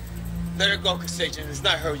 Let her go, 𝗠liche. It's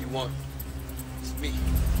not her you want. It's me.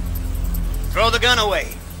 Throw the gun away.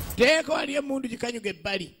 Teeka wali emundu gikanyuga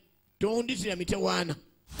ebbali. Tonditira mitewaana.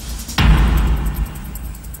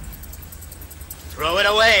 Throw it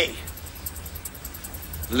away.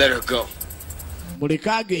 Let her go.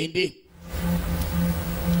 Muleke agende.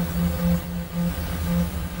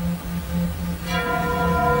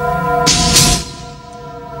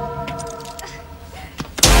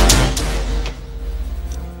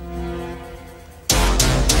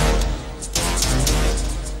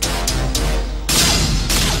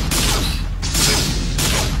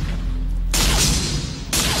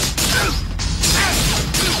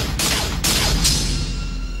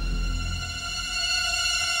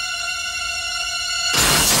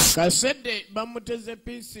 Kasede bamuteze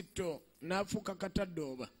pisito n'afuuka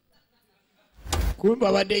katadooba. Kumbe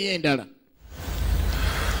abaddeyo endala.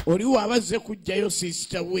 Oliwo abazze kuggyayo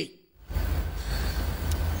sister we.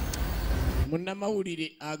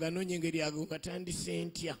 Munnamawulire aganonye engeri ago katandise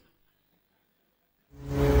ntya.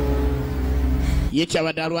 Ye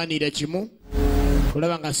kyabadde alwanira kimu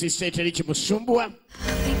kulaba nga sister teri kimusumbuwa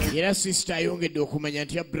era sister ayongedde okumanya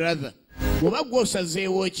nti ya brother bw'oba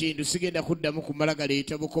gw'osazeewo ekintu sigenda kuddamu kumala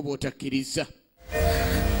galeeta buko bw'otakkiriza.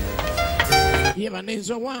 Ye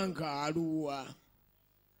banenzo wange aluwa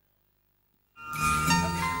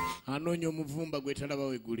anoonya omuvumba gwe talaba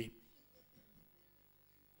we guli.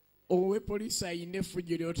 Owe poliisi ayina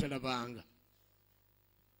effujjo ly'otalabanga.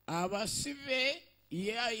 Abasibe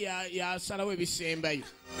yasalawo ebisembayo.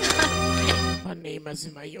 Banne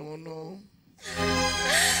mazima y'ono.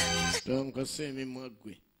 Tonkose emimwa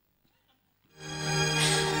ggwe.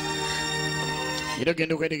 Era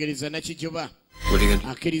genda okwetegereza nakijoba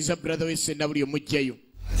akkiriza brother we senna buli omugjayo.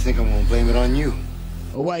 I think I'm gonna blame it on you.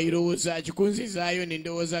 Oba ayirowooza kikunzizaayo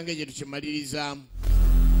nendowooza ng'egye tukimalirizamu.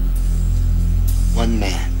 One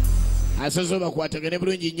man. Asaze obakwatagane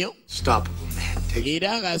bulungi nnyo. Stoppable man.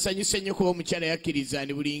 Era ng'asanyuse nnyo kuba omukyala yakkiriza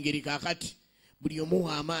ndi buli ngeri kaakati buli omu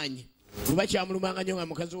w'amaanyi. Kuba kyamulumanga nnyo nga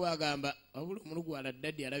mukazi we agamba wabula omulugwala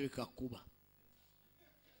ddaddi alabika kkuba.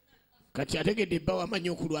 Kati ategedde bba wamanyi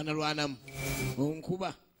okulwanalwanamu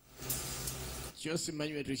onkuba kyo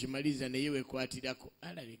simanyi bwe tukimaliza naye wekwatirako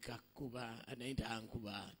alabika kkuba naye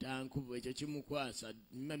tankuba ekyo kimukwasa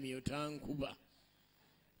mami yo tankuba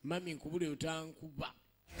mami nkubule yo tankuba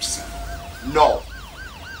No.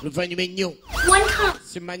 luvannyuma ennyo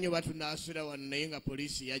simanyi oba tunaasula wano naye nga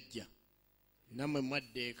poliisi yajja nammwe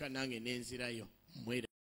mwadde eka nange nenzirayo.